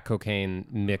crack cocaine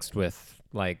mixed with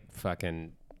like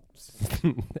fucking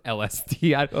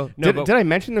LSD. Did I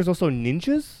mention there's also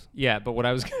ninjas? Yeah, but what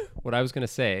I was gonna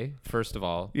say, first of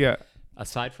all, Yeah.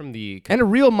 aside from And a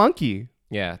real monkey.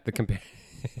 the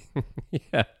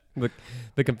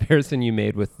the comparison you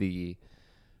made with the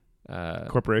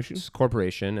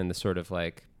corporation and the sort of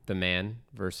like the man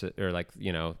versus, or like,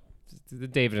 you know, the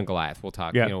David and Goliath, we'll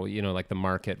talk, you know, like the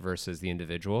market versus the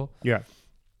individual. Yeah.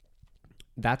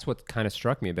 That's what kind of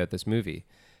struck me about this movie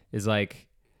is like,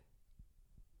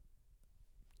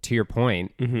 to your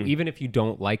point, even if you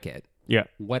don't like it,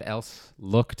 what else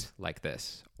looked like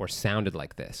this or sounded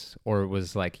like this or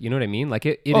was like, you know what I mean? Like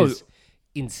it is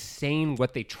insane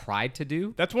what they tried to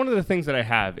do. That's one of the things that I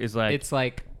have is like, It's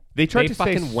like they tried to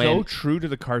stay fucking so went- true to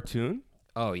the cartoon.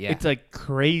 Oh yeah. It's like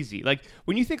crazy. Like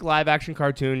when you think live action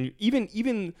cartoon,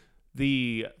 even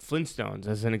the Flintstones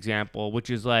as an example, which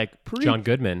is like pretty John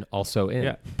Goodman also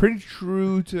in. pretty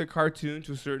true to the cartoon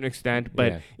to a certain extent,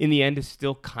 but Yeah. in the end is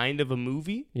still kind of a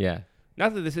movie. Yeah.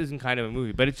 Not that this isn't kind of a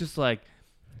movie, but it's just like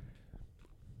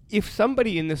if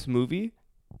somebody in this movie,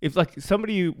 if like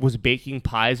somebody was baking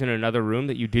pies in another room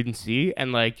that you didn't see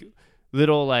and like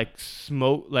little like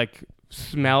smoke like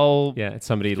smell Yeah, it's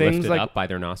somebody things lifted like- up by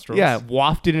their nostrils. yeah,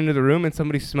 wafted into the room and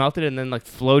somebody smelt it and then like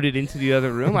floated into the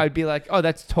other room, I'd be like, "Oh,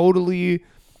 that's totally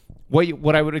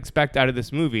what I would expect out of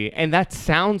this movie." And that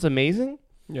sounds amazing.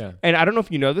 Yeah. And I don't know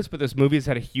if you know this, but this movie has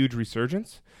had a huge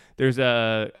resurgence. There's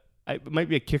it might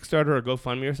be a Kickstarter or a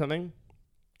GoFundMe or something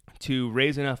to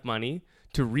raise enough money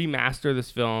to remaster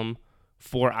this film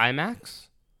for IMAX.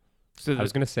 So I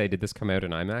was going to say, did this come out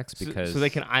in IMAX? Because so they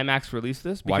can IMAX release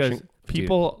this because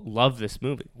people love this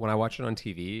movie. When I watched it on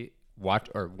TV,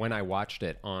 when I watched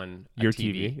it on a Your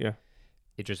TV, TV, yeah.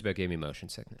 it just about gave me motion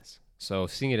sickness. So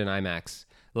seeing it in IMAX,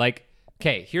 like,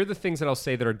 okay, here are the things that I'll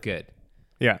say that are good.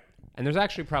 Yeah. And there's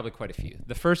actually probably quite a few.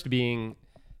 The first being,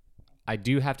 I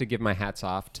do have to give my hats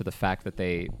off to the fact that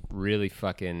they really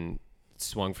fucking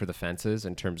swung for the fences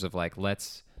in terms of like,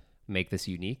 let's make this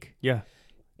unique. Yeah.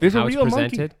 There's how a real it's monkey.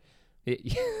 presented.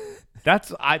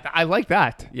 That's I like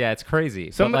that. Yeah, it's crazy.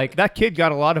 Some But like that kid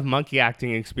got a lot of monkey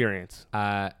acting experience.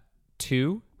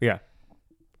 two, Yeah.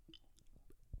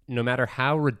 no matter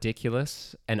how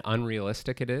ridiculous and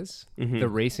unrealistic it is, the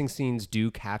racing scenes do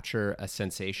capture a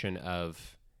sensation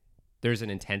of there's an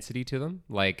intensity to them.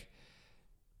 Like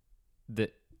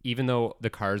even though the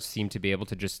cars seem to be able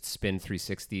to just spin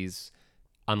 360s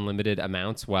unlimited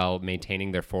amounts while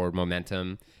maintaining their forward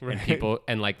momentum, and people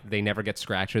and like they never get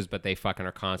scratches, but they fucking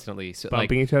are constantly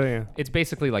bumping each other. Yeah. It's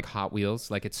basically like Hot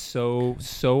Wheels. Like it's so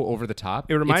over the top.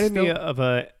 It reminded me of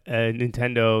a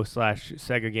Nintendo /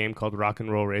 Sega game called Rock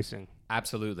and Roll Racing.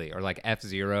 Absolutely, or like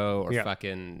F-Zero or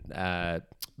fucking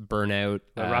Burnout.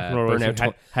 Rock and Roll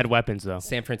Racing had weapons though.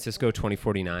 San Francisco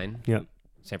 2049. Yep.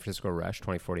 San Francisco Rush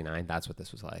 2049. That's what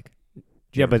this was like.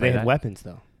 Yeah, but they had weapons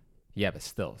though. Yeah, but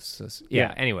still.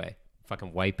 Anyway,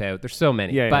 fucking Wipeout. There's so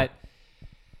many. But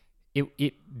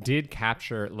it did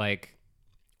capture, like,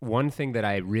 one thing that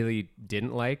I really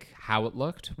didn't like how it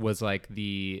looked was like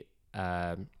the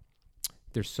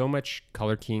there's so much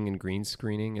color keying and green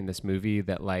screening in this movie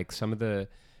that like so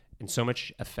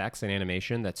much effects and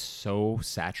animation that's so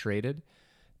saturated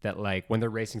that like when they're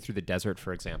racing through the desert,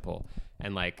 for example,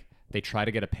 and like they try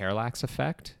to get a parallax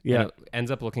effect. Yeah. And it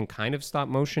ends up looking kind of stop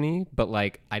motion-y, but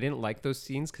like I didn't like those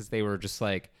scenes because they were just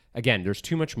like, again, there's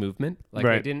too much movement. Like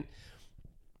I didn't.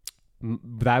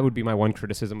 That would be my one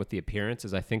criticism with the appearance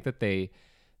is I think that they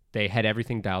had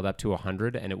everything dialed up to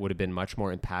 100, and it would have been much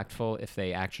more impactful if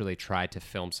they actually tried to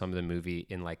film some of the movie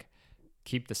in like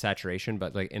keep the saturation,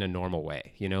 but like in a normal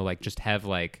way, you know, like just have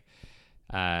like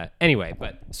anyway,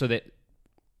 but so that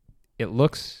it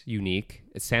looks unique,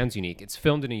 it sounds unique, it's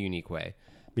filmed in a unique way.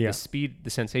 Yeah. The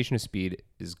sensation of speed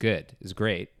is good, is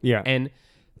great. Yeah. And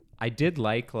I did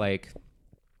like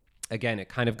again, it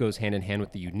kind of goes hand in hand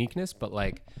with the uniqueness, but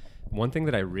like one thing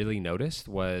that I really noticed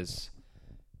was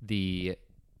the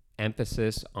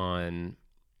emphasis on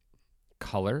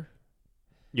color.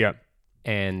 Yeah.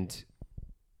 And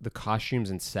the costumes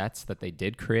and sets that they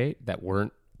did create that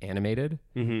weren't animated.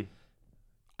 Mm-hmm.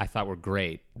 I thought were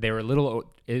great. They were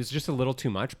it was just a little too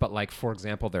much, but like, for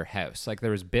example, their house, like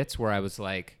there was bits where I was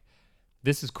like,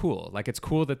 this is cool. Like, it's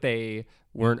cool that they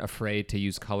weren't afraid to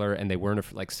use color and they weren't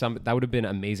that would have been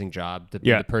an amazing job to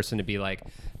be the person to be like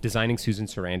designing Susan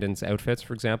Sarandon's outfits,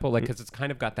 for example, like, cause it's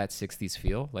kind of got that 60s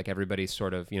feel. Like everybody's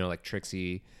sort of, you know, like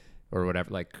Trixie or whatever,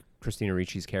 like Christina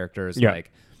Ricci's characters,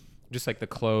 like just like the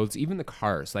clothes, even the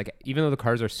cars, like even though the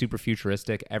cars are super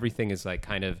futuristic, everything is like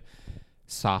kind of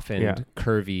softened,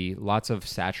 curvy, lots of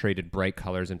saturated bright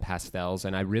colors and pastels.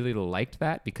 And I really liked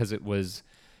that because it was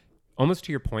almost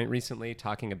to your point recently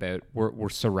talking about we're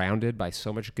surrounded by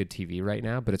so much good TV right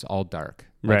now, but it's all dark.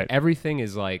 Like everything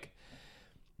is like,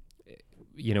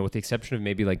 you know, with the exception of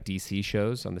maybe like DC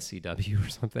shows on the CW or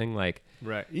something like.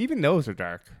 Right. Even those are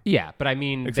dark. Yeah. But I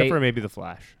mean. Except for maybe The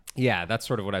Flash. Yeah. That's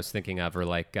sort of what I was thinking of. Or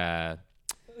like Arrow's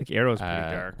pretty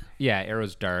dark. Yeah.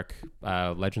 Arrow's dark.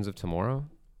 Legends of Tomorrow.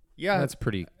 Yeah, that's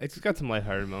pretty. It's got some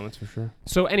lighthearted moments for sure.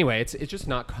 So anyway, it's just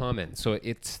not common. So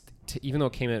even though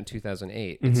it came out in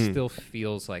 2008, it still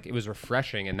feels like it was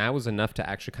refreshing, and that was enough to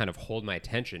actually kind of hold my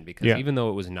attention because even though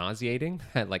it was nauseating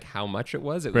at like how much it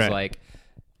was like,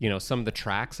 you know, some of the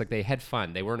tracks, like they had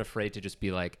fun. They weren't afraid to just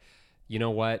be like, you know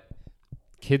what,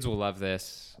 kids will love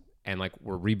this. And like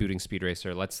we're rebooting Speed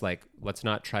Racer, let's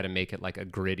not try to make it like a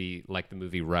gritty like the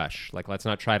movie Rush. Like let's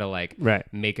not try to like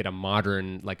make it a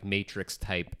modern like Matrix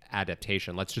type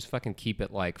adaptation. Let's just fucking keep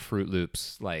it like Fruit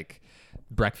Loops, like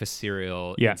breakfast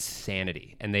cereal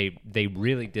insanity. And they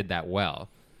really did that well.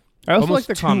 I also like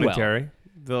the commentary,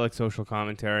 the like social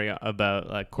commentary about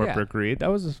like corporate greed.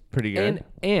 That was pretty good.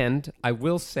 And I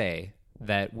will say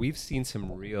that we've seen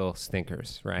some real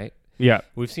stinkers, right? Yeah.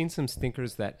 We've seen some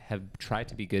stinkers that have tried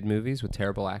to be good movies with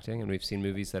terrible acting, and we've seen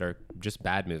movies that are just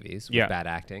bad movies with bad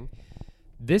acting.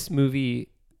 This movie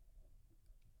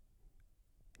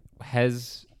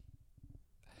has,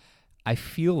 I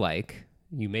feel like,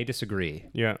 you may disagree,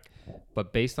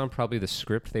 but based on probably the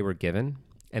script they were given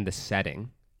and the setting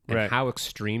and how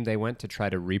extreme they went to try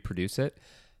to reproduce it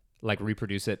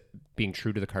being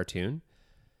true to the cartoon,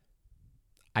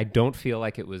 I don't feel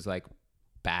like it was like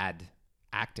bad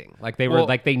acting. Like they were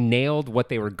like they nailed what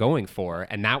they were going for,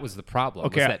 and that was the problem.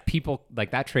 Okay, was that people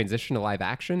like that transition to live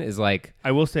action is like.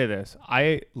 I will say this: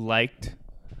 I liked,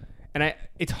 and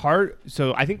it's hard.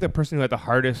 So I think the person who had the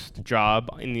hardest job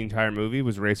in the entire movie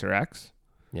was Racer X.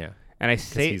 Yeah, and I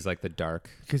say he's like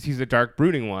because he's the dark,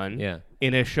 brooding one. Yeah,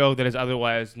 in a show that is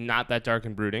otherwise not that dark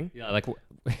and brooding. Yeah, like.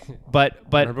 but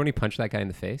remember when he punched that guy in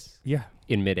the face? Yeah.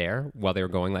 In midair while they were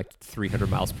going like 300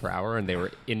 miles per hour and they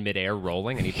were in midair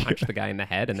rolling and he punched the guy in the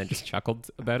head and then just chuckled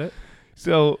about it.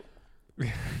 So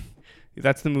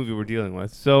that's the movie we're dealing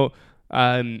with. So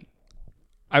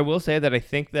I will say that I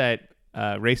think that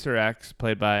Racer X,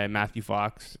 played by Matthew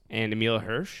Fox and Emile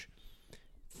Hirsch,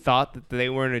 thought that they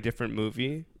were in a different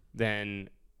movie than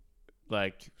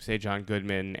like say John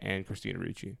Goodman and Christina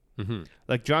Ricci. Mm-hmm.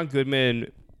 Like John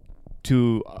Goodman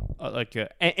to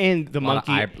and the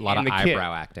monkey a lot and of the kid.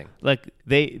 eyebrow acting. Like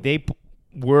they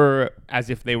were as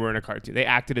if they were in a cartoon. They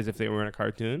acted as if they were in a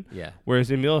cartoon. Yeah.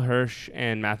 Whereas Emile Hirsch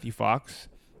and Matthew Fox,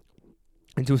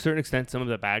 and to a certain extent, some of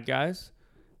the bad guys,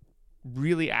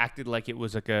 really acted like it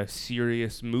was like a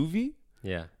serious movie.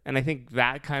 Yeah. And I think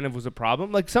that kind of was a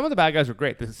problem. Like some of the bad guys were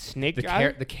great. The snake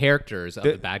guy, The characters of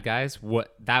the bad guys.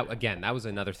 That was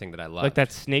another thing that I loved. like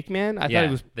that snake man. I thought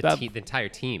it was the entire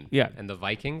team. Yeah. And the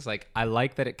Vikings. Like I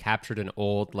like that it captured an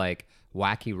old like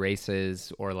wacky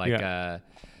races or like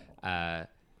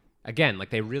again, like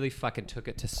they really fucking took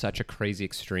it to such a crazy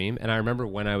extreme. And I remember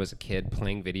when I was a kid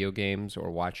playing video games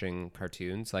or watching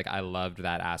cartoons, like I loved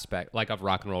that aspect, like of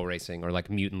rock and roll racing or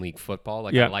like Mutant League football.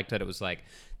 Like I liked that it was like,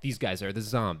 these guys are the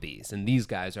zombies and these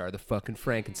guys are the fucking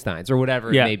Frankensteins or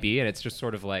whatever it may be. And it's just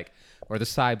sort of like, or the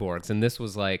cyborgs. And this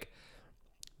was like,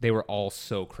 they were all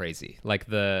so crazy. Like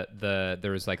there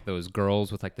was like those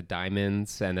girls with like the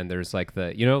diamonds. And then there's like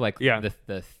the, you know, like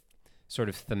the sort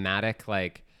of thematic,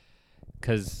 like,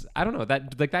 cause I don't know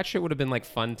that like that shit would have been like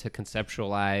fun to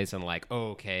conceptualize and like,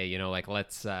 oh, okay, you know, like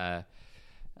let's, a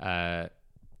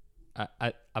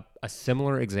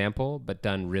similar example, but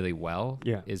done really well,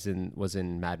 was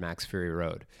in Mad Max Fury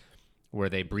Road, where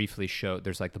they briefly showed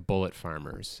there's like the bullet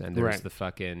farmers and there's the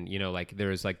fucking, you know, like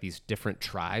there's like these different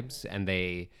tribes and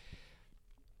they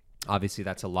obviously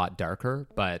that's a lot darker,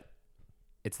 but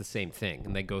it's the same thing.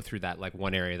 And they go through that like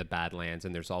one area of the Badlands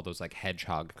and there's all those like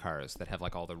hedgehog cars that have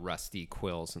like all the rusty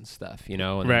quills and stuff, you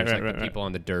know, and there's like the people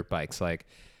on the dirt bikes. Like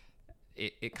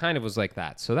it kind of was like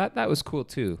that. So that was cool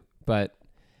too. But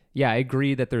yeah, I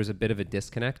agree that there's a bit of a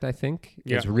disconnect, I think.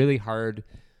 Yeah. It's really hard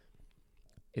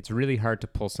to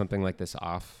pull something like this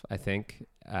off, I think.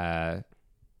 And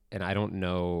I don't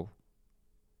know,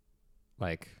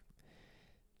 like,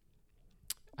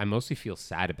 I mostly feel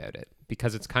sad about it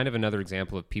because it's kind of another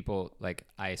example of people, like,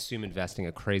 I assume investing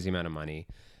a crazy amount of money.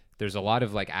 There's a lot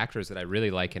of, like, actors that I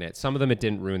really like in it. Some of them, it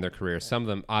didn't ruin their career. Some of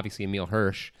them, obviously, Emile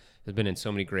Hirsch has been in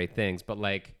so many great things. But,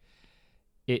 like,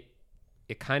 it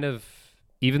kind of...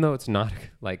 Even though it's not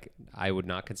like I would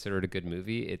not consider it a good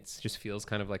movie, it just feels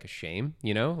kind of like a shame,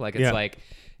 you know? Like it's like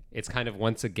it's kind of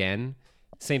once again,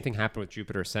 same thing happened with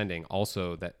Jupiter Ascending,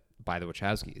 also that by the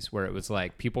Wachowskis, where it was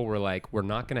like people were like, we're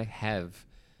not gonna have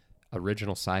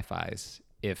original sci-fis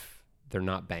if they're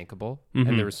not bankable. Mm-hmm.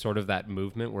 And there was sort of that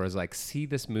movement where it's like, see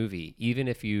this movie, even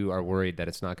if you are worried that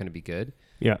it's not gonna be good.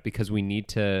 Yeah. Because we need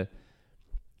to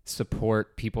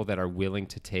support people that are willing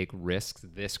to take risks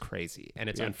this crazy. And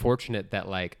it's unfortunate that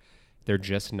like they're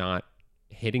just not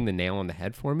hitting the nail on the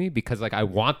head for me because like I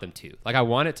want them to. Like I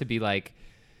want it to be like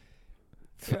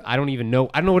I don't know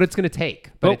what it's going to take,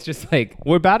 but it's just like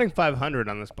we're batting 500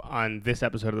 on this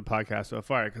episode of the podcast so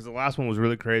far because the last one was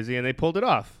really crazy and they pulled it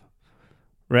off.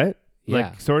 Right? Yeah.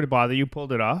 Like Sorry to Bother You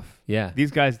pulled it off. Yeah. These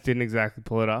guys didn't exactly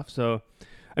pull it off. So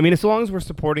I mean, as long as we're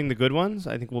supporting the good ones,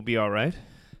 I think we'll be all right.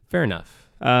 Fair enough.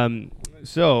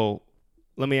 So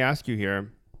let me ask you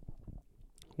here,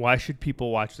 why should people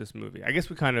watch this movie? I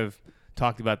guess we kind of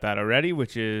talked about that already,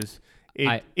 which is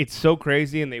it's so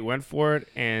crazy and they went for it.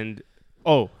 And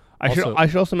I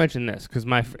should also mention this because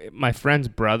my friend's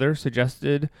brother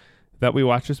suggested that we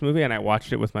watch this movie and I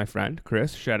watched it with my friend,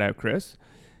 Chris, shout out Chris.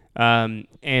 And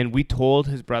we told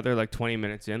his brother like 20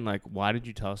 minutes in, like, why did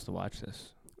you tell us to watch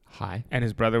this? High. And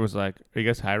his brother was like, are you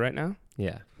guys high right now?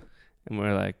 Yeah. And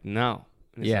we're like, no.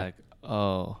 And it's like,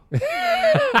 oh.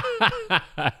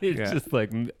 It's just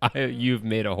like, you've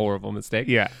made a horrible mistake.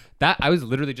 Yeah. That I was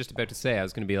literally just about to say, I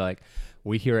was going to be like,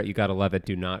 we here at You Gotta Love It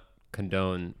do not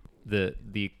condone the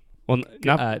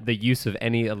use of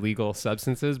any illegal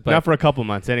substances. But not for a couple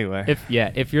months anyway.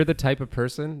 If you're the type of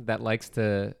person that likes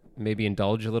to maybe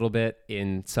indulge a little bit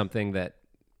in something that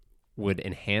would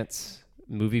enhance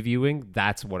movie viewing,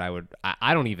 that's what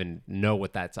I don't even know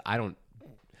what that's.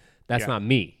 That's not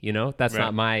me, you know? That's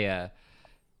not my,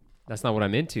 that's not what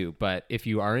I'm into. But if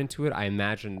you are into it, I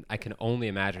can only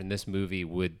imagine this movie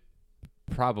would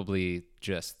probably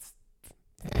just,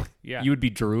 you would be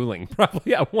drooling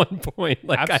probably at one point.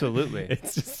 Like absolutely.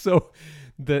 It's just so,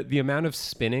 the amount of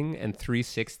spinning and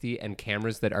 360 and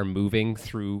cameras that are moving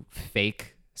through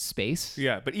fake space.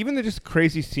 Yeah, but even the just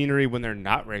crazy scenery when they're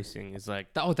not racing is like...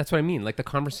 Oh, that's what I mean. Like the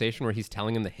conversation where he's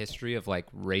telling him the history of like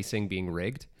racing being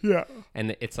rigged. Yeah.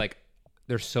 And it's like,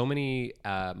 there's so many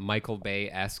Michael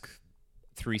Bay-esque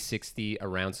 360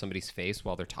 around somebody's face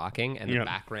while they're talking. And the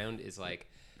background is like...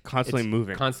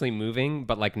 Constantly moving,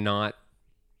 but like not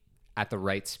at the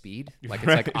right speed. Like it's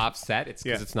like offset. It's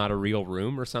because it's not a real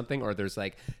room or something. Or there's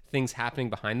like things happening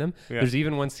behind them. Yeah. There's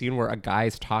even one scene where a guy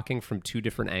is talking from two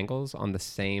different angles on the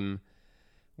same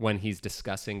when he's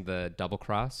discussing the double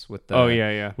cross with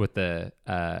the with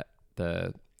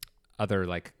the other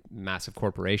like massive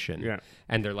corporation. Yeah.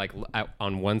 And they're like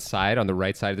on one side, on the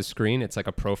right side of the screen, it's like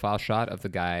a profile shot of the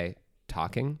guy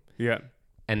talking. Yeah.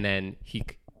 And then he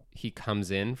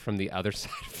comes in from the other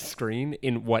side of the screen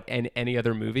in what in any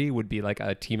other movie would be like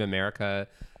a Team America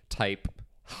type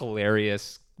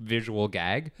hilarious visual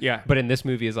gag. Yeah. But in this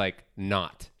movie is like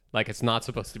not. Like it's not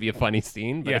supposed to be a funny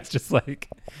scene, but it's just like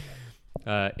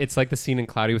it's like the scene in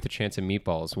Cloudy with a Chance of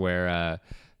Meatballs where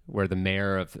the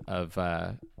mayor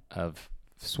of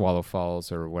Swallow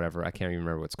Falls or whatever, I can't even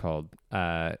remember what it's called,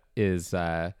 is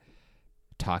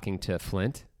talking to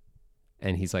Flint,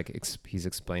 and he's like he's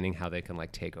explaining how they can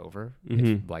like take over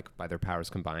if, like by their powers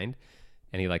combined,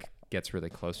 and he like gets really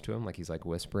close to him, like he's like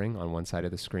whispering on one side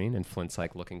of the screen, and Flint's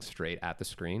like looking straight at the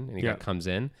screen, and he like, comes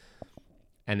in,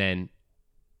 and then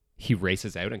he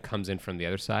races out and comes in from the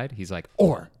other side. He's like,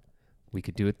 or we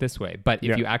could do it this way, but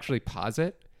if you actually pause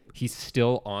it, he's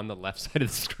still on the left side of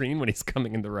the screen when he's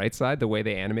coming in the right side, the way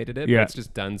they animated it. But it's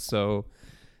just done so.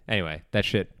 Anyway, that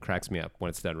shit cracks me up when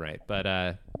it's done right.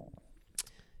 But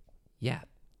yeah.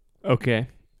 Okay.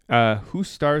 Who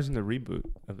stars in the reboot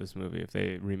of this movie if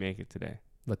they remake it today?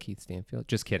 Lakeith Stanfield.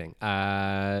 Just kidding.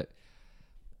 As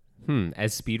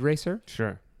Speed Racer?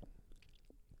 Sure.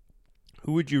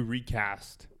 Who would you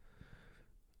recast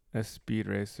as Speed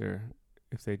Racer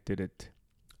if they did it?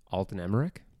 Alden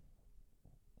Ehrenreich?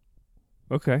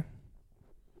 Okay.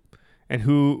 And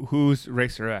who's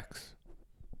Racer X?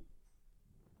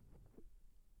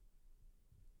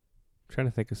 I'm trying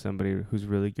to think of somebody who's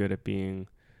really good at being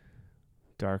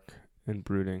dark and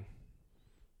brooding.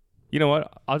 You know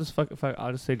what? I'll just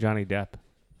I'll just say Johnny Depp.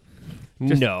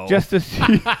 Just to see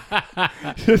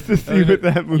what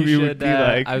that movie would be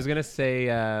like. I was gonna say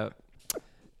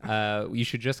you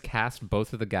should just cast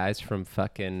both of the guys from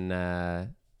fucking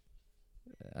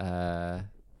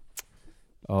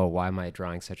why am I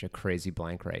drawing such a crazy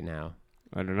blank right now?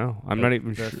 I don't know. I'm not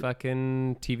even sure. The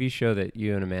fucking TV show that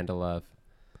you and Amanda love.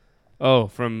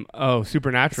 Supernatural.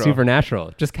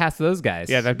 Supernatural. Just cast those guys.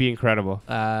 Yeah, that'd be incredible.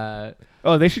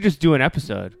 They should just do an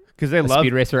episode because they love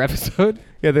Speed Racer episode.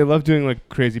 Yeah, they love doing like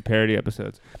crazy parody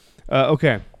episodes.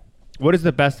 Okay, what is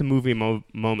the best movie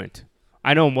moment?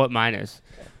 I know what mine is.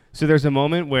 So there's a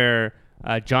moment where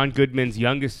John Goodman's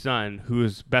youngest son, who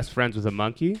is best friends with a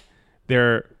monkey,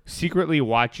 they're secretly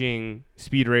watching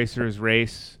Speed Racer's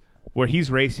race, where he's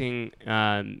racing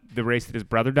the race that his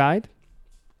brother died.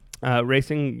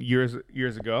 Racing years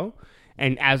ago,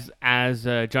 and as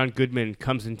John Goodman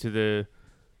comes into the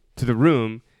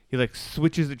room, he like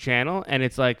switches the channel, and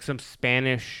it's like some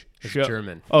Spanish show.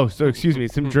 German. Oh, so excuse me,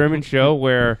 some German show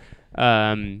where,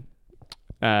 but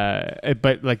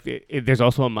like there's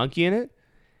also a monkey in it,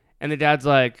 and the dad's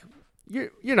like,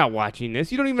 "You're not watching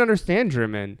this. You don't even understand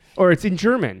German, or it's in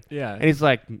German." Yeah, and he's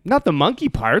like, "Not the monkey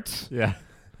parts." Yeah,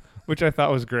 which I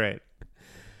thought was great.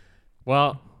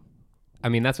 Well, I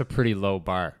mean, that's a pretty low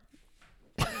bar.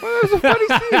 Well, it was a funny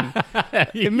scene.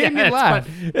 It made me laugh.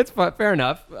 It's fun. Fair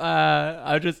enough.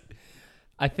 I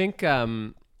think,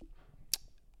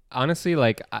 honestly,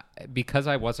 like, because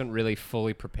I wasn't really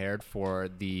fully prepared for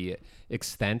the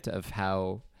extent of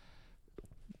how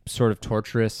sort of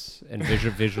torturous and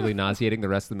visually nauseating the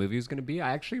rest of the movie was going to be,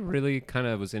 I actually really kind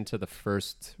of was into the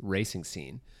first racing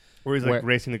scene. Where he's like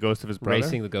racing the ghost of his brother?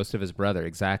 Racing the ghost of his brother,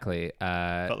 exactly.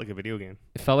 Felt like a video game.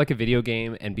 It felt like a video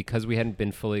game, and because we hadn't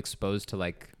been fully exposed to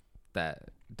like that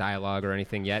dialogue or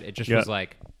anything yet, it just was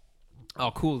like,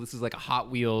 oh, cool, this is like a Hot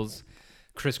Wheels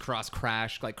crisscross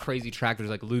crash, like crazy track.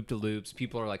 There's like loop-de-loops.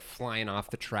 People are like flying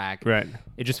off the track. Right.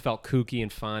 It just felt kooky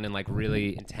and fun and like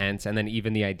really intense. And then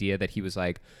even the idea that he was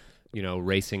like,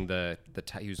 racing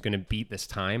he was going to beat this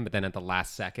time, but then at the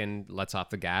last second lets off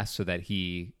the gas so that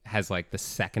he has like the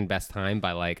second best time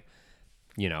by like,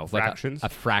 fractions. like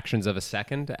a fractions of a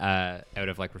second, out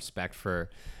of respect for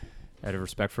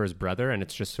his brother. And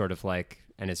it's just sort of like,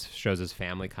 and it shows his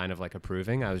family kind of like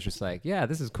approving. I was just like, yeah,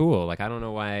 this is cool. Like, I don't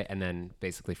know why. And then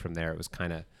basically from there, it was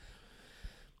kind of,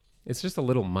 it's just a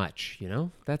little much,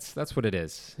 that's what it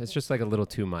is. It's just like a little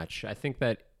too much. I think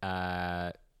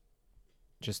that,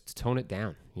 just tone it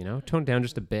down, tone it down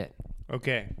just a bit.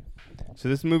 Okay. So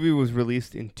this movie was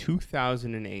released in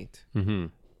 2008. Mm-hmm.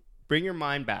 Bring your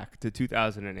mind back to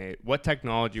 2008. What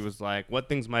technology was like? What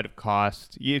things might have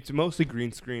cost? It's mostly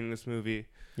green screen in this movie.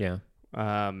 Yeah.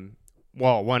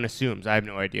 Well, one assumes. I have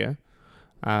no idea.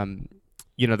 They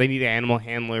need animal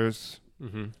handlers.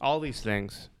 Mm-hmm. All these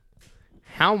things.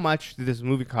 How much did this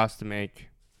movie cost to make?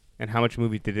 and how much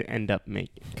movie did it end up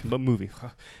making? What movie?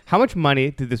 How much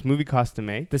money did this movie cost to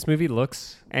make, This movie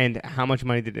looks and how much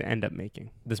money did it end up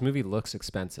making?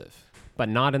 expensive, but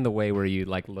not in the way where you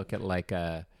like look at like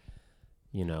a,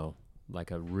 you know,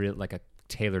 like a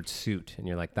tailored suit and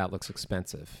you're like, that looks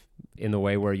expensive. In the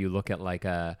way where you look at like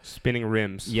a Spinning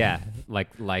rims. yeah, like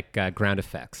ground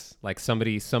effects. Like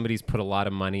somebody's put a lot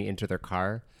of money into their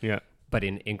car, Yeah. but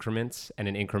in increments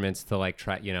to like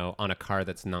try, you know, on a car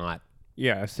that's not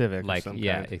Yeah, a Civic. like, of some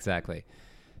yeah, kind. exactly.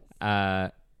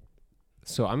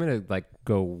 So I'm going to like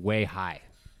go way high.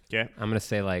 Yeah. I'm going to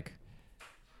say like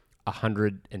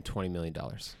 $120 million.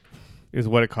 Is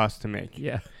what it cost to make.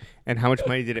 Yeah. And how much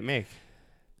money did it make?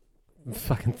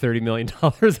 Fucking $30 million.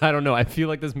 I don't know. I feel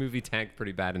like this movie tanked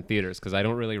pretty bad in theaters because I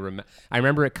don't really remember. I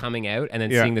remember it coming out and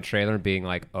then Yeah. seeing the trailer and being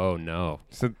like, oh no.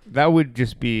 So that would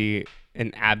just be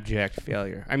an abject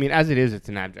failure. I mean, as it is, it's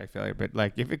an abject failure. But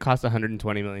like, if it cost $120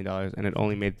 million and it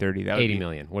only made 30, that would 80 be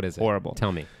million. What is it? horrible.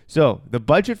 Tell me. So the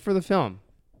budget for the film,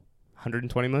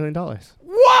 $120 million.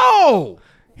 Whoa!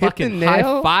 Hit Fucking the high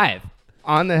nail five.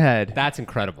 on the head. That's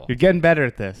incredible. You're getting better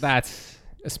at this. That's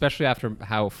especially after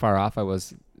how far off I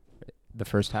was the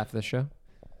first half of the show.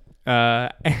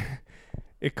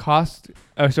 It cost.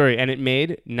 Oh, sorry, and it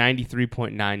made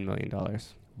 $93.9 million.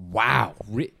 Wow.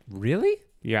 Really?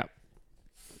 Yeah,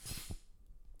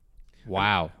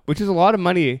 Wow. which is a lot of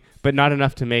money, but not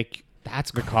enough to make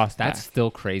That's the cost. That's back. still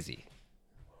crazy.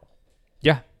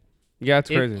 Yeah, it's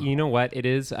crazy. You know what it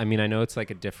is? I mean, I know it's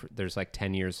like there's like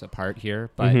 10 years apart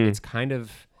here, but Mhm. it's kind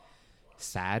of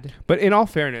sad. But in all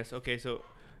fairness, okay, so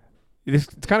it's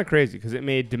kind of crazy because it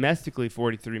made domestically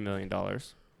 $43 million,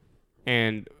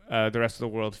 and the rest of the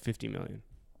world $50 million.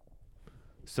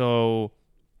 So,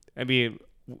 I mean,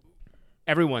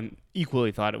 everyone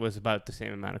equally thought it was about the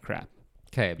same amount of crap.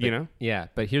 Okay. You know? Yeah.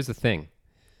 But here's the thing.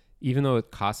 Even though it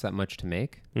costs that much to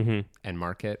make Mm-hmm. and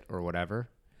market or whatever,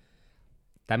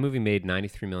 that movie made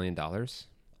 $93 million.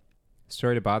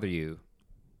 Sorry to Bother You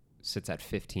sits at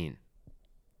 15.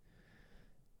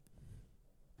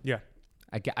 Yeah.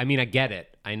 I mean, I get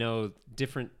it. I know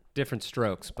different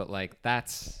strokes, but like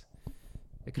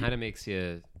it kind of makes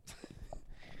you,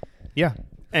 Yeah.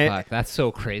 And fuck, that's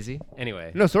so crazy.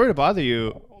 Anyway. no, Sorry to Bother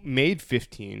You made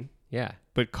 15, Yeah.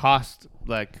 but cost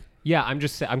like Yeah.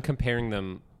 I'm comparing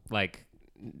them like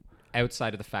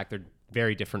outside of the fact they're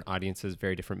very different audiences,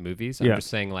 very different movies. I'm Yeah. just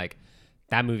saying like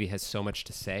that movie has so much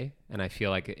to say, and I feel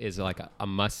like it is like a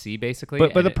must see basically.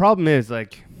 But and the problem is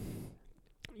like,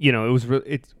 you know,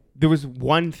 there was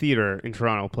one theater in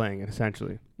Toronto playing it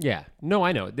essentially. yeah, no,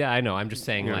 I know. Yeah, I know. I'm just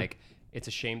saying Yeah. like it's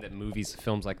a shame that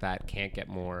films like that can't get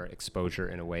more exposure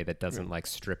in a way that doesn't like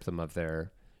strip them of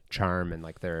their charm and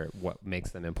like what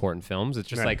makes them important films. It's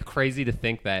just Right. like crazy to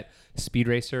think that Speed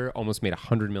Racer almost made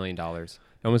 $100 million. It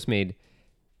almost made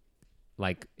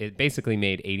like it basically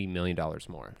made $80 million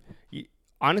more.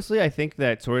 Honestly, I think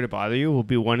that Sorry to Bother You will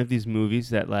be one of these movies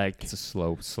that like It's a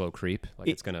slow creep. Like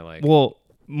it's gonna like well,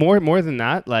 more than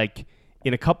that, like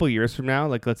in a couple years from now,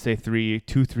 like let's say 3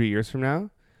 years from now,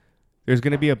 there's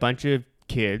going to be a bunch of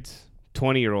kids,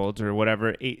 20-year-olds or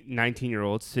whatever,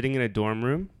 19-year-olds sitting in a dorm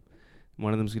room.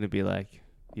 One of them's going to be like,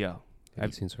 yo,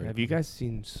 have you guys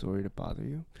seen Sorry to Bother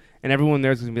You? And everyone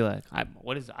there's going to be like,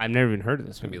 I've never even heard of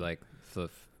this. It's gonna be movie.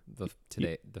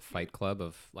 like the Fight Club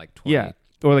of like 20. Yeah.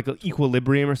 Or like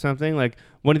Equilibrium or something. Like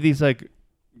one of these like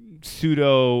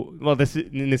pseudo, well,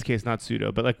 in this case, not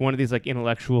pseudo, but like one of these like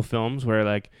intellectual films where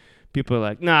like people are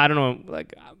like, nah, I don't know.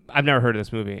 Like I've never heard of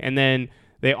this movie. And then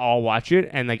they all watch it,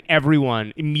 and like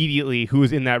everyone immediately who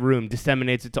was in that room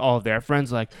disseminates it to all of their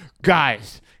friends. Like,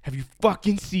 guys, have you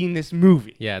fucking seen this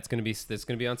movie? Yeah, it's gonna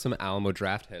be on some Alamo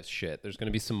Drafthouse shit. There's gonna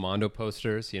be some Mondo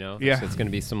posters, you know. Yeah. So it's gonna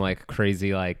be some like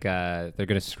crazy like they're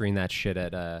gonna screen that shit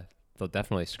at they'll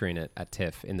definitely screen it at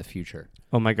TIFF in the future.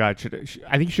 Oh my God,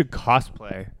 I think you should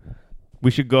cosplay.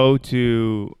 We should go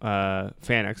to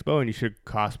Fan Expo, and you should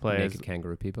cosplay as Naked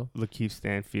kangaroo people. Lakeith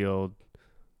Stanfield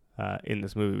in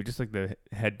this movie, with just like the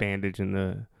head bandage and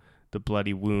the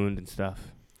bloody wound and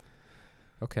stuff.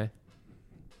 Okay.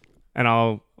 And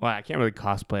I can't really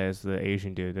cosplay as the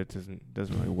Asian dude. That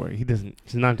doesn't really work.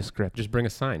 He's nondescript. Just bring a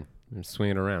sign and swing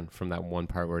it around from that one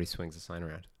part where he swings the sign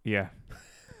around. Yeah.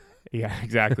 Yeah,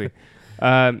 exactly.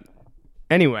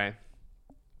 Anyway,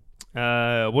 what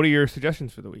are your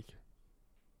suggestions for the week?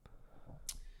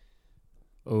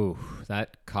 Oh,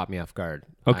 that caught me off guard.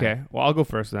 Okay, well, I'll go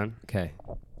first then. Okay.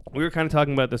 We were kind of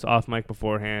talking about this off mic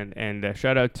beforehand, and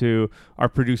shout out to our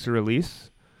producer Elise,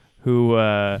 who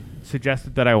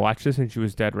suggested that I watch this, and she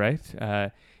was dead right.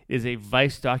 It is a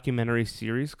Vice documentary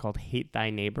series called Hate Thy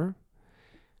Neighbor.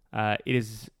 It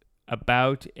is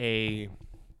about a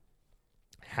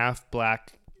half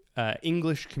black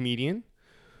English comedian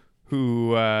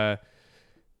who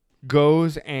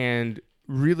goes and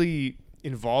really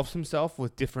involves himself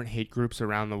with different hate groups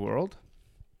around the world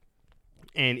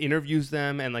and interviews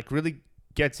them and like really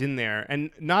gets in there, and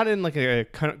not in like a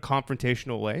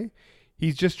confrontational way.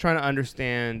 He's just trying to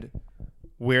understand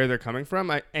where they're coming from,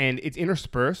 and it's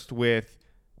interspersed with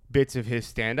bits of his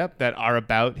stand-up that are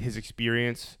about his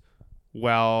experience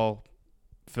while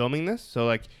filming this. So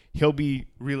like he'll be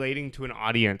relaying to an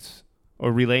audience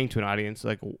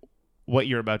like what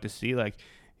you're about to see, like,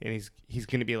 and he's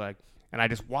gonna be like, and I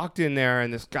just walked in there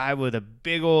and this guy with a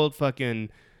big old fucking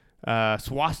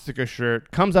swastika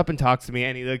shirt comes up and talks to me,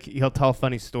 and he'll tell a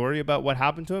funny story about what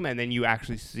happened to him, and then you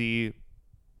actually see,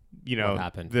 you know,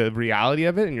 the reality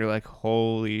of it, and you're like,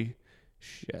 holy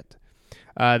shit.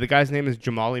 The guy's name is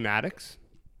Jamali Maddox,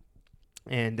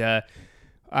 and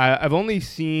I've only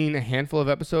seen a handful of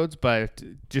episodes, but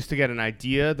just to get an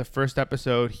idea, the first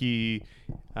episode he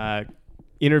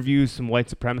interviews some white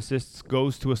supremacists,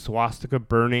 goes to a swastika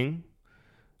burning,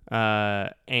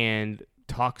 and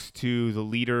talks to the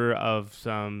leader of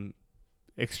some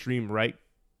extreme right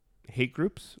hate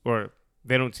groups, or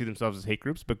they don't see themselves as hate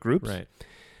groups, but groups. Right.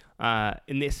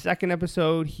 In the second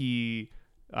episode, he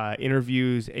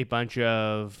interviews a bunch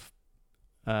of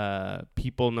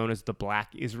people known as the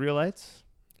Black Israelites.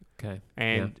 Okay.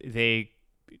 And they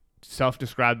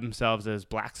self-describe themselves as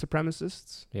black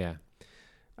supremacists. Yeah.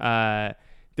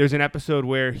 There's an episode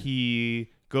where he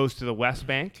goes to the West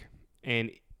Bank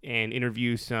and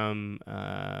interviews some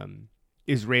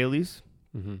Israelis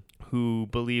who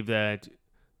believe that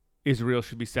Israel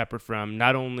should be separate from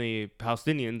not only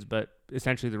Palestinians, but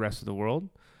essentially the rest of the world.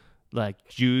 Like,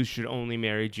 Jews should only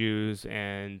marry Jews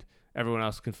and everyone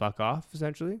else can fuck off,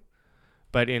 essentially.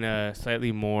 But in a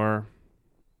slightly more,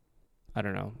 I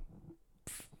don't know,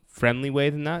 friendly way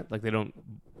than that. Like, they don't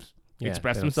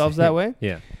express themselves that way.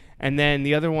 Yeah. And then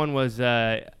the other one was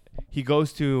he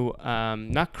goes to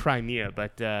not Crimea,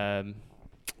 but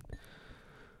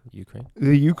Ukraine.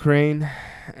 The Ukraine,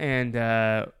 and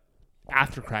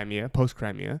after Crimea, post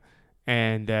Crimea,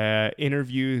 and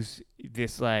interviews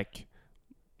this like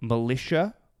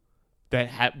militia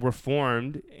that were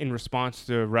formed in response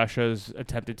to Russia's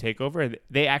attempted takeover.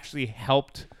 They actually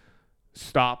helped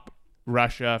stop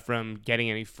Russia from getting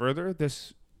any further.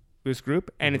 This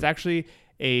group, and it's actually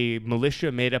a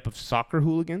militia made up of soccer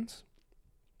hooligans.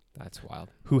 That's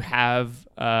wild. Who have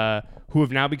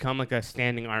now become like a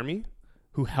standing army,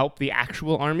 who help the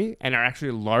actual army and are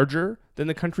actually larger than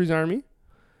the country's army,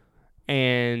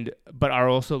 but are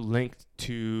also linked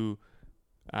to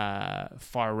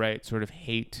far right sort of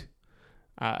hate.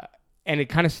 And it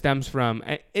kind of stems from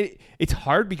it's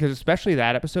hard because especially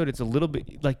that episode, it's a little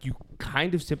bit like you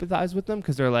kind of sympathize with them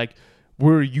because they're like,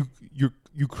 we're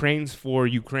Ukraine's for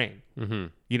Ukraine,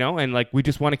 you know, and like we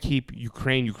just want to keep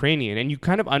Ukrainian, and you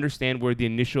kind of understand where the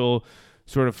initial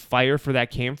sort of fire for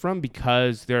that came from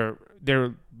because they're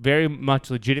very much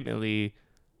legitimately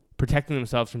protecting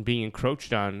themselves from being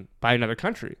encroached on by another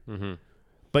country.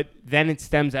 But then it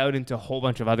stems out into a whole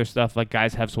bunch of other stuff, like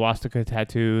guys have swastika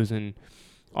tattoos and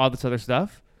all this other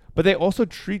stuff. But they also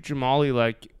treat Jamali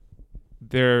like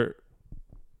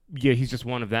he's just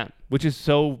one of them, which is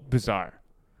so bizarre.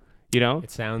 You know?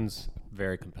 It sounds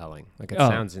very compelling. Like, it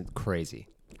sounds crazy.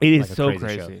 It is like so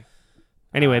crazy.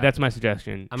 Anyway, that's my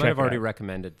suggestion. I might have already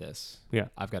recommended this. Yeah.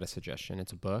 I've got a suggestion.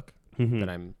 It's a book that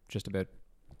I'm just about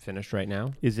finished right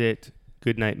now. Is it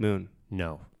Goodnight Moon?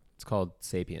 No. It's called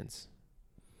Sapiens.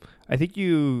 I think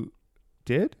you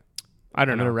did? I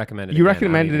don't know. I'm going to recommend it. You again.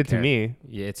 recommended it to me.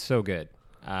 Yeah, it's so good.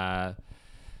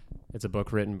 It's a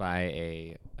book written by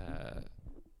a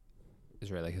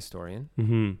Israeli historian,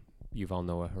 Yuval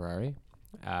Noah Harari.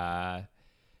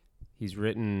 He's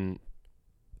written,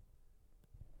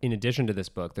 in addition to this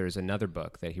book, there's another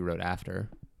book that he wrote after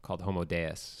called Homo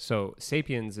Deus. So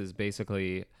Sapiens is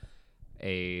basically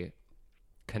a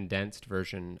condensed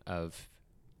version of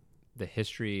the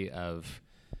history of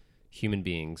human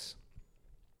beings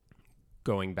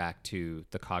going back to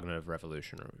the cognitive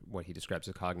revolution, or what he describes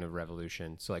as cognitive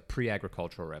revolution. So like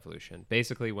pre-agricultural revolution,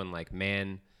 basically when like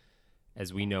man,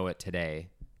 as we know it today,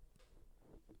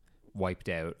 wiped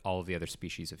out all of the other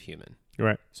species of human.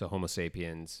 Right. So Homo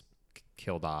sapiens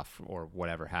killed off, or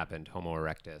whatever happened, Homo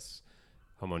erectus,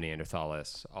 Homo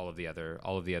neanderthalis, all of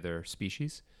the other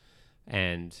species,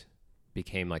 and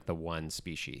became like the one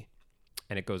species.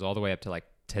 And it goes all the way up to like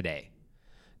today.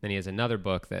 Then he has another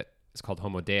book that is called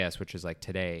Homo Deus, which is like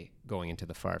today going into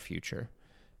the far future,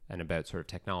 and about sort of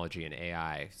technology and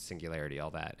AI, singularity, all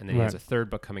that. And then he has a third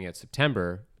book coming out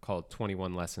September called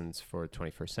 21 Lessons for the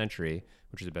 21st Century,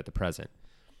 which is about the present.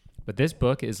 But this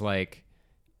book is like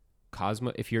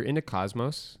Cosmo. If you're into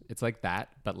Cosmos, it's like that,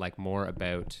 but like more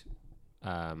about,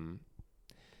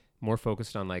 more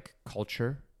focused on like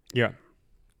culture, Yeah.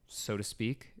 so to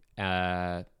speak,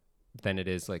 than it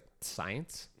is like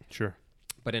science. Sure.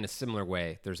 But in a similar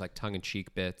way, there's like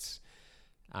tongue-in-cheek bits,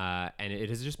 and it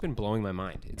has just been blowing my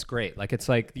mind. It's great. Like it's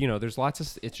like, you know, there's lots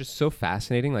of. It's just so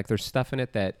fascinating. Like there's stuff in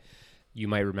it that you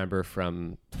might remember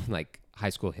from like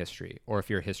high school history, or if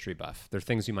you're a history buff, there are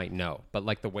things you might know. But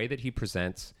like the way that he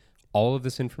presents all of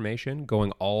this information,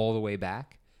 going all the way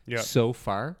back so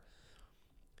far,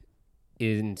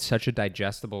 in such a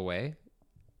digestible way,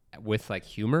 with like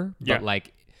humor, but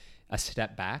like a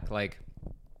step back, like.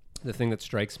 The thing that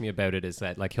strikes me about it is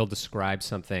that like he'll describe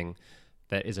something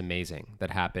that is amazing that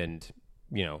happened,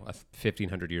 you know,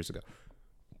 1,500 years ago.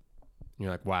 And you're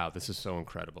like, wow, this is so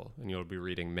incredible. And you'll be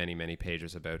reading many, many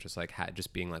pages about just like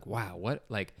just being like, wow,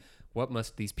 what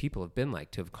must these people have been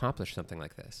like to have accomplished something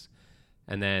like this?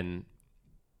 And then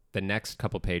the next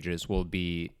couple pages will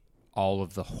be all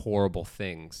of the horrible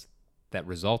things that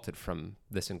resulted from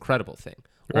this incredible thing,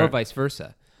 or vice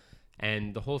versa.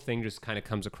 And the whole thing just kind of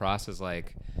comes across as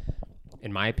like,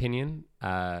 in my opinion,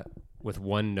 with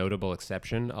one notable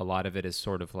exception, a lot of it is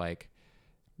sort of like,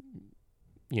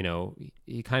 you know,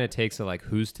 he kind of takes a like,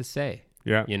 who's to say?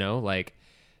 Yeah. You know, like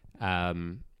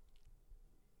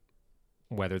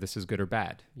whether this is good or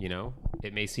bad, you know?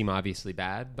 It may seem obviously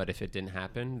bad, but if it didn't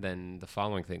happen, then the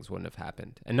following things wouldn't have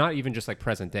happened. And not even just like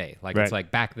present day. Like it's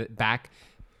like back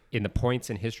in the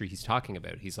points in history he's talking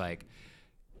about. He's like,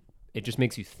 it just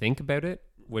makes you think about it,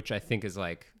 which I think is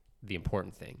like the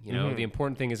important thing. You know, the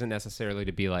important thing isn't necessarily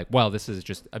to be like, well, this is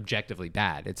just objectively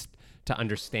bad. It's to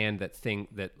understand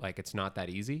that like it's not that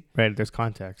easy. Right. There's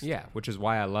context. Yeah. Which is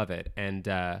why I love it. And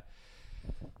I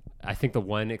think the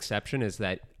one exception is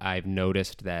that I've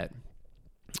noticed that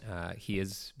he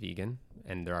is vegan,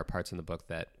 and there are parts in the book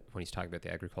that when he's talking about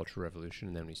the agricultural revolution,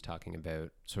 and then when he's talking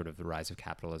about sort of the rise of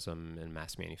capitalism and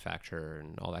mass manufacture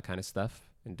and all that kind of stuff,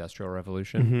 industrial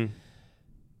revolution,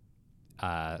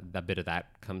 that bit of that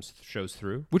shows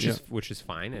through, which is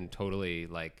fine and totally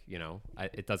like, you know,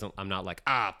 I'm not like,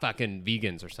 fucking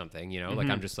vegans or something, you know, like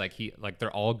I'm just like,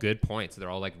 they're all good points. They're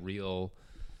all like real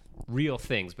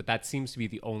things, but that seems to be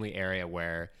the only area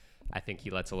where I think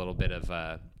he lets a little bit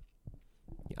of,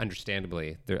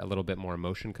 understandably, there a little bit more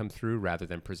emotion come through rather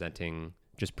than presenting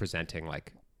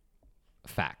like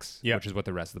facts, which is what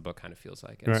the rest of the book kind of feels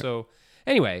like. And so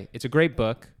anyway, it's a great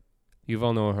book.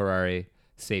 Yuval Noah Harari,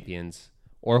 Sapiens,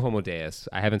 or Homo Deus.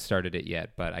 I haven't started it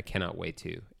yet, but I cannot wait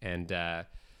to. And I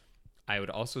would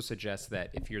also suggest that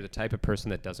if you're the type of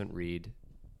person that doesn't read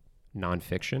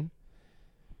nonfiction,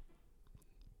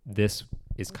 this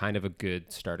is kind of a good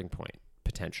starting point,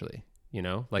 potentially. You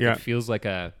know? Like it feels like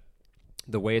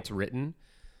the way it's written,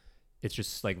 it's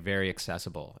just like very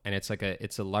accessible. And it's like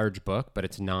it's a large book, but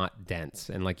it's not dense.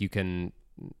 And like you can,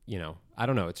 you know, I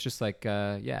don't know. It's just like,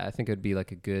 I think it'd be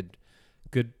like a good,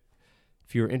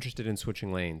 if you're interested in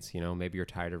switching lanes, you know, maybe you're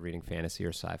tired of reading fantasy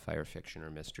or sci-fi or fiction or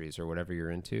mysteries or whatever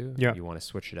you're into. Yeah. You want to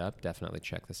switch it up, definitely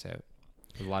check this out.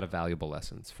 There's a lot of valuable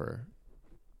lessons for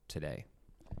today.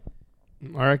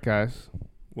 All right, guys.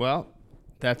 Well,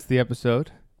 that's the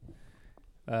episode.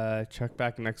 Check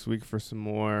back next week for some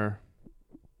more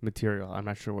material. I'm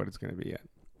not sure what it's going to be yet.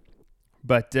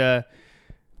 But,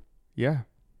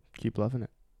 keep loving it.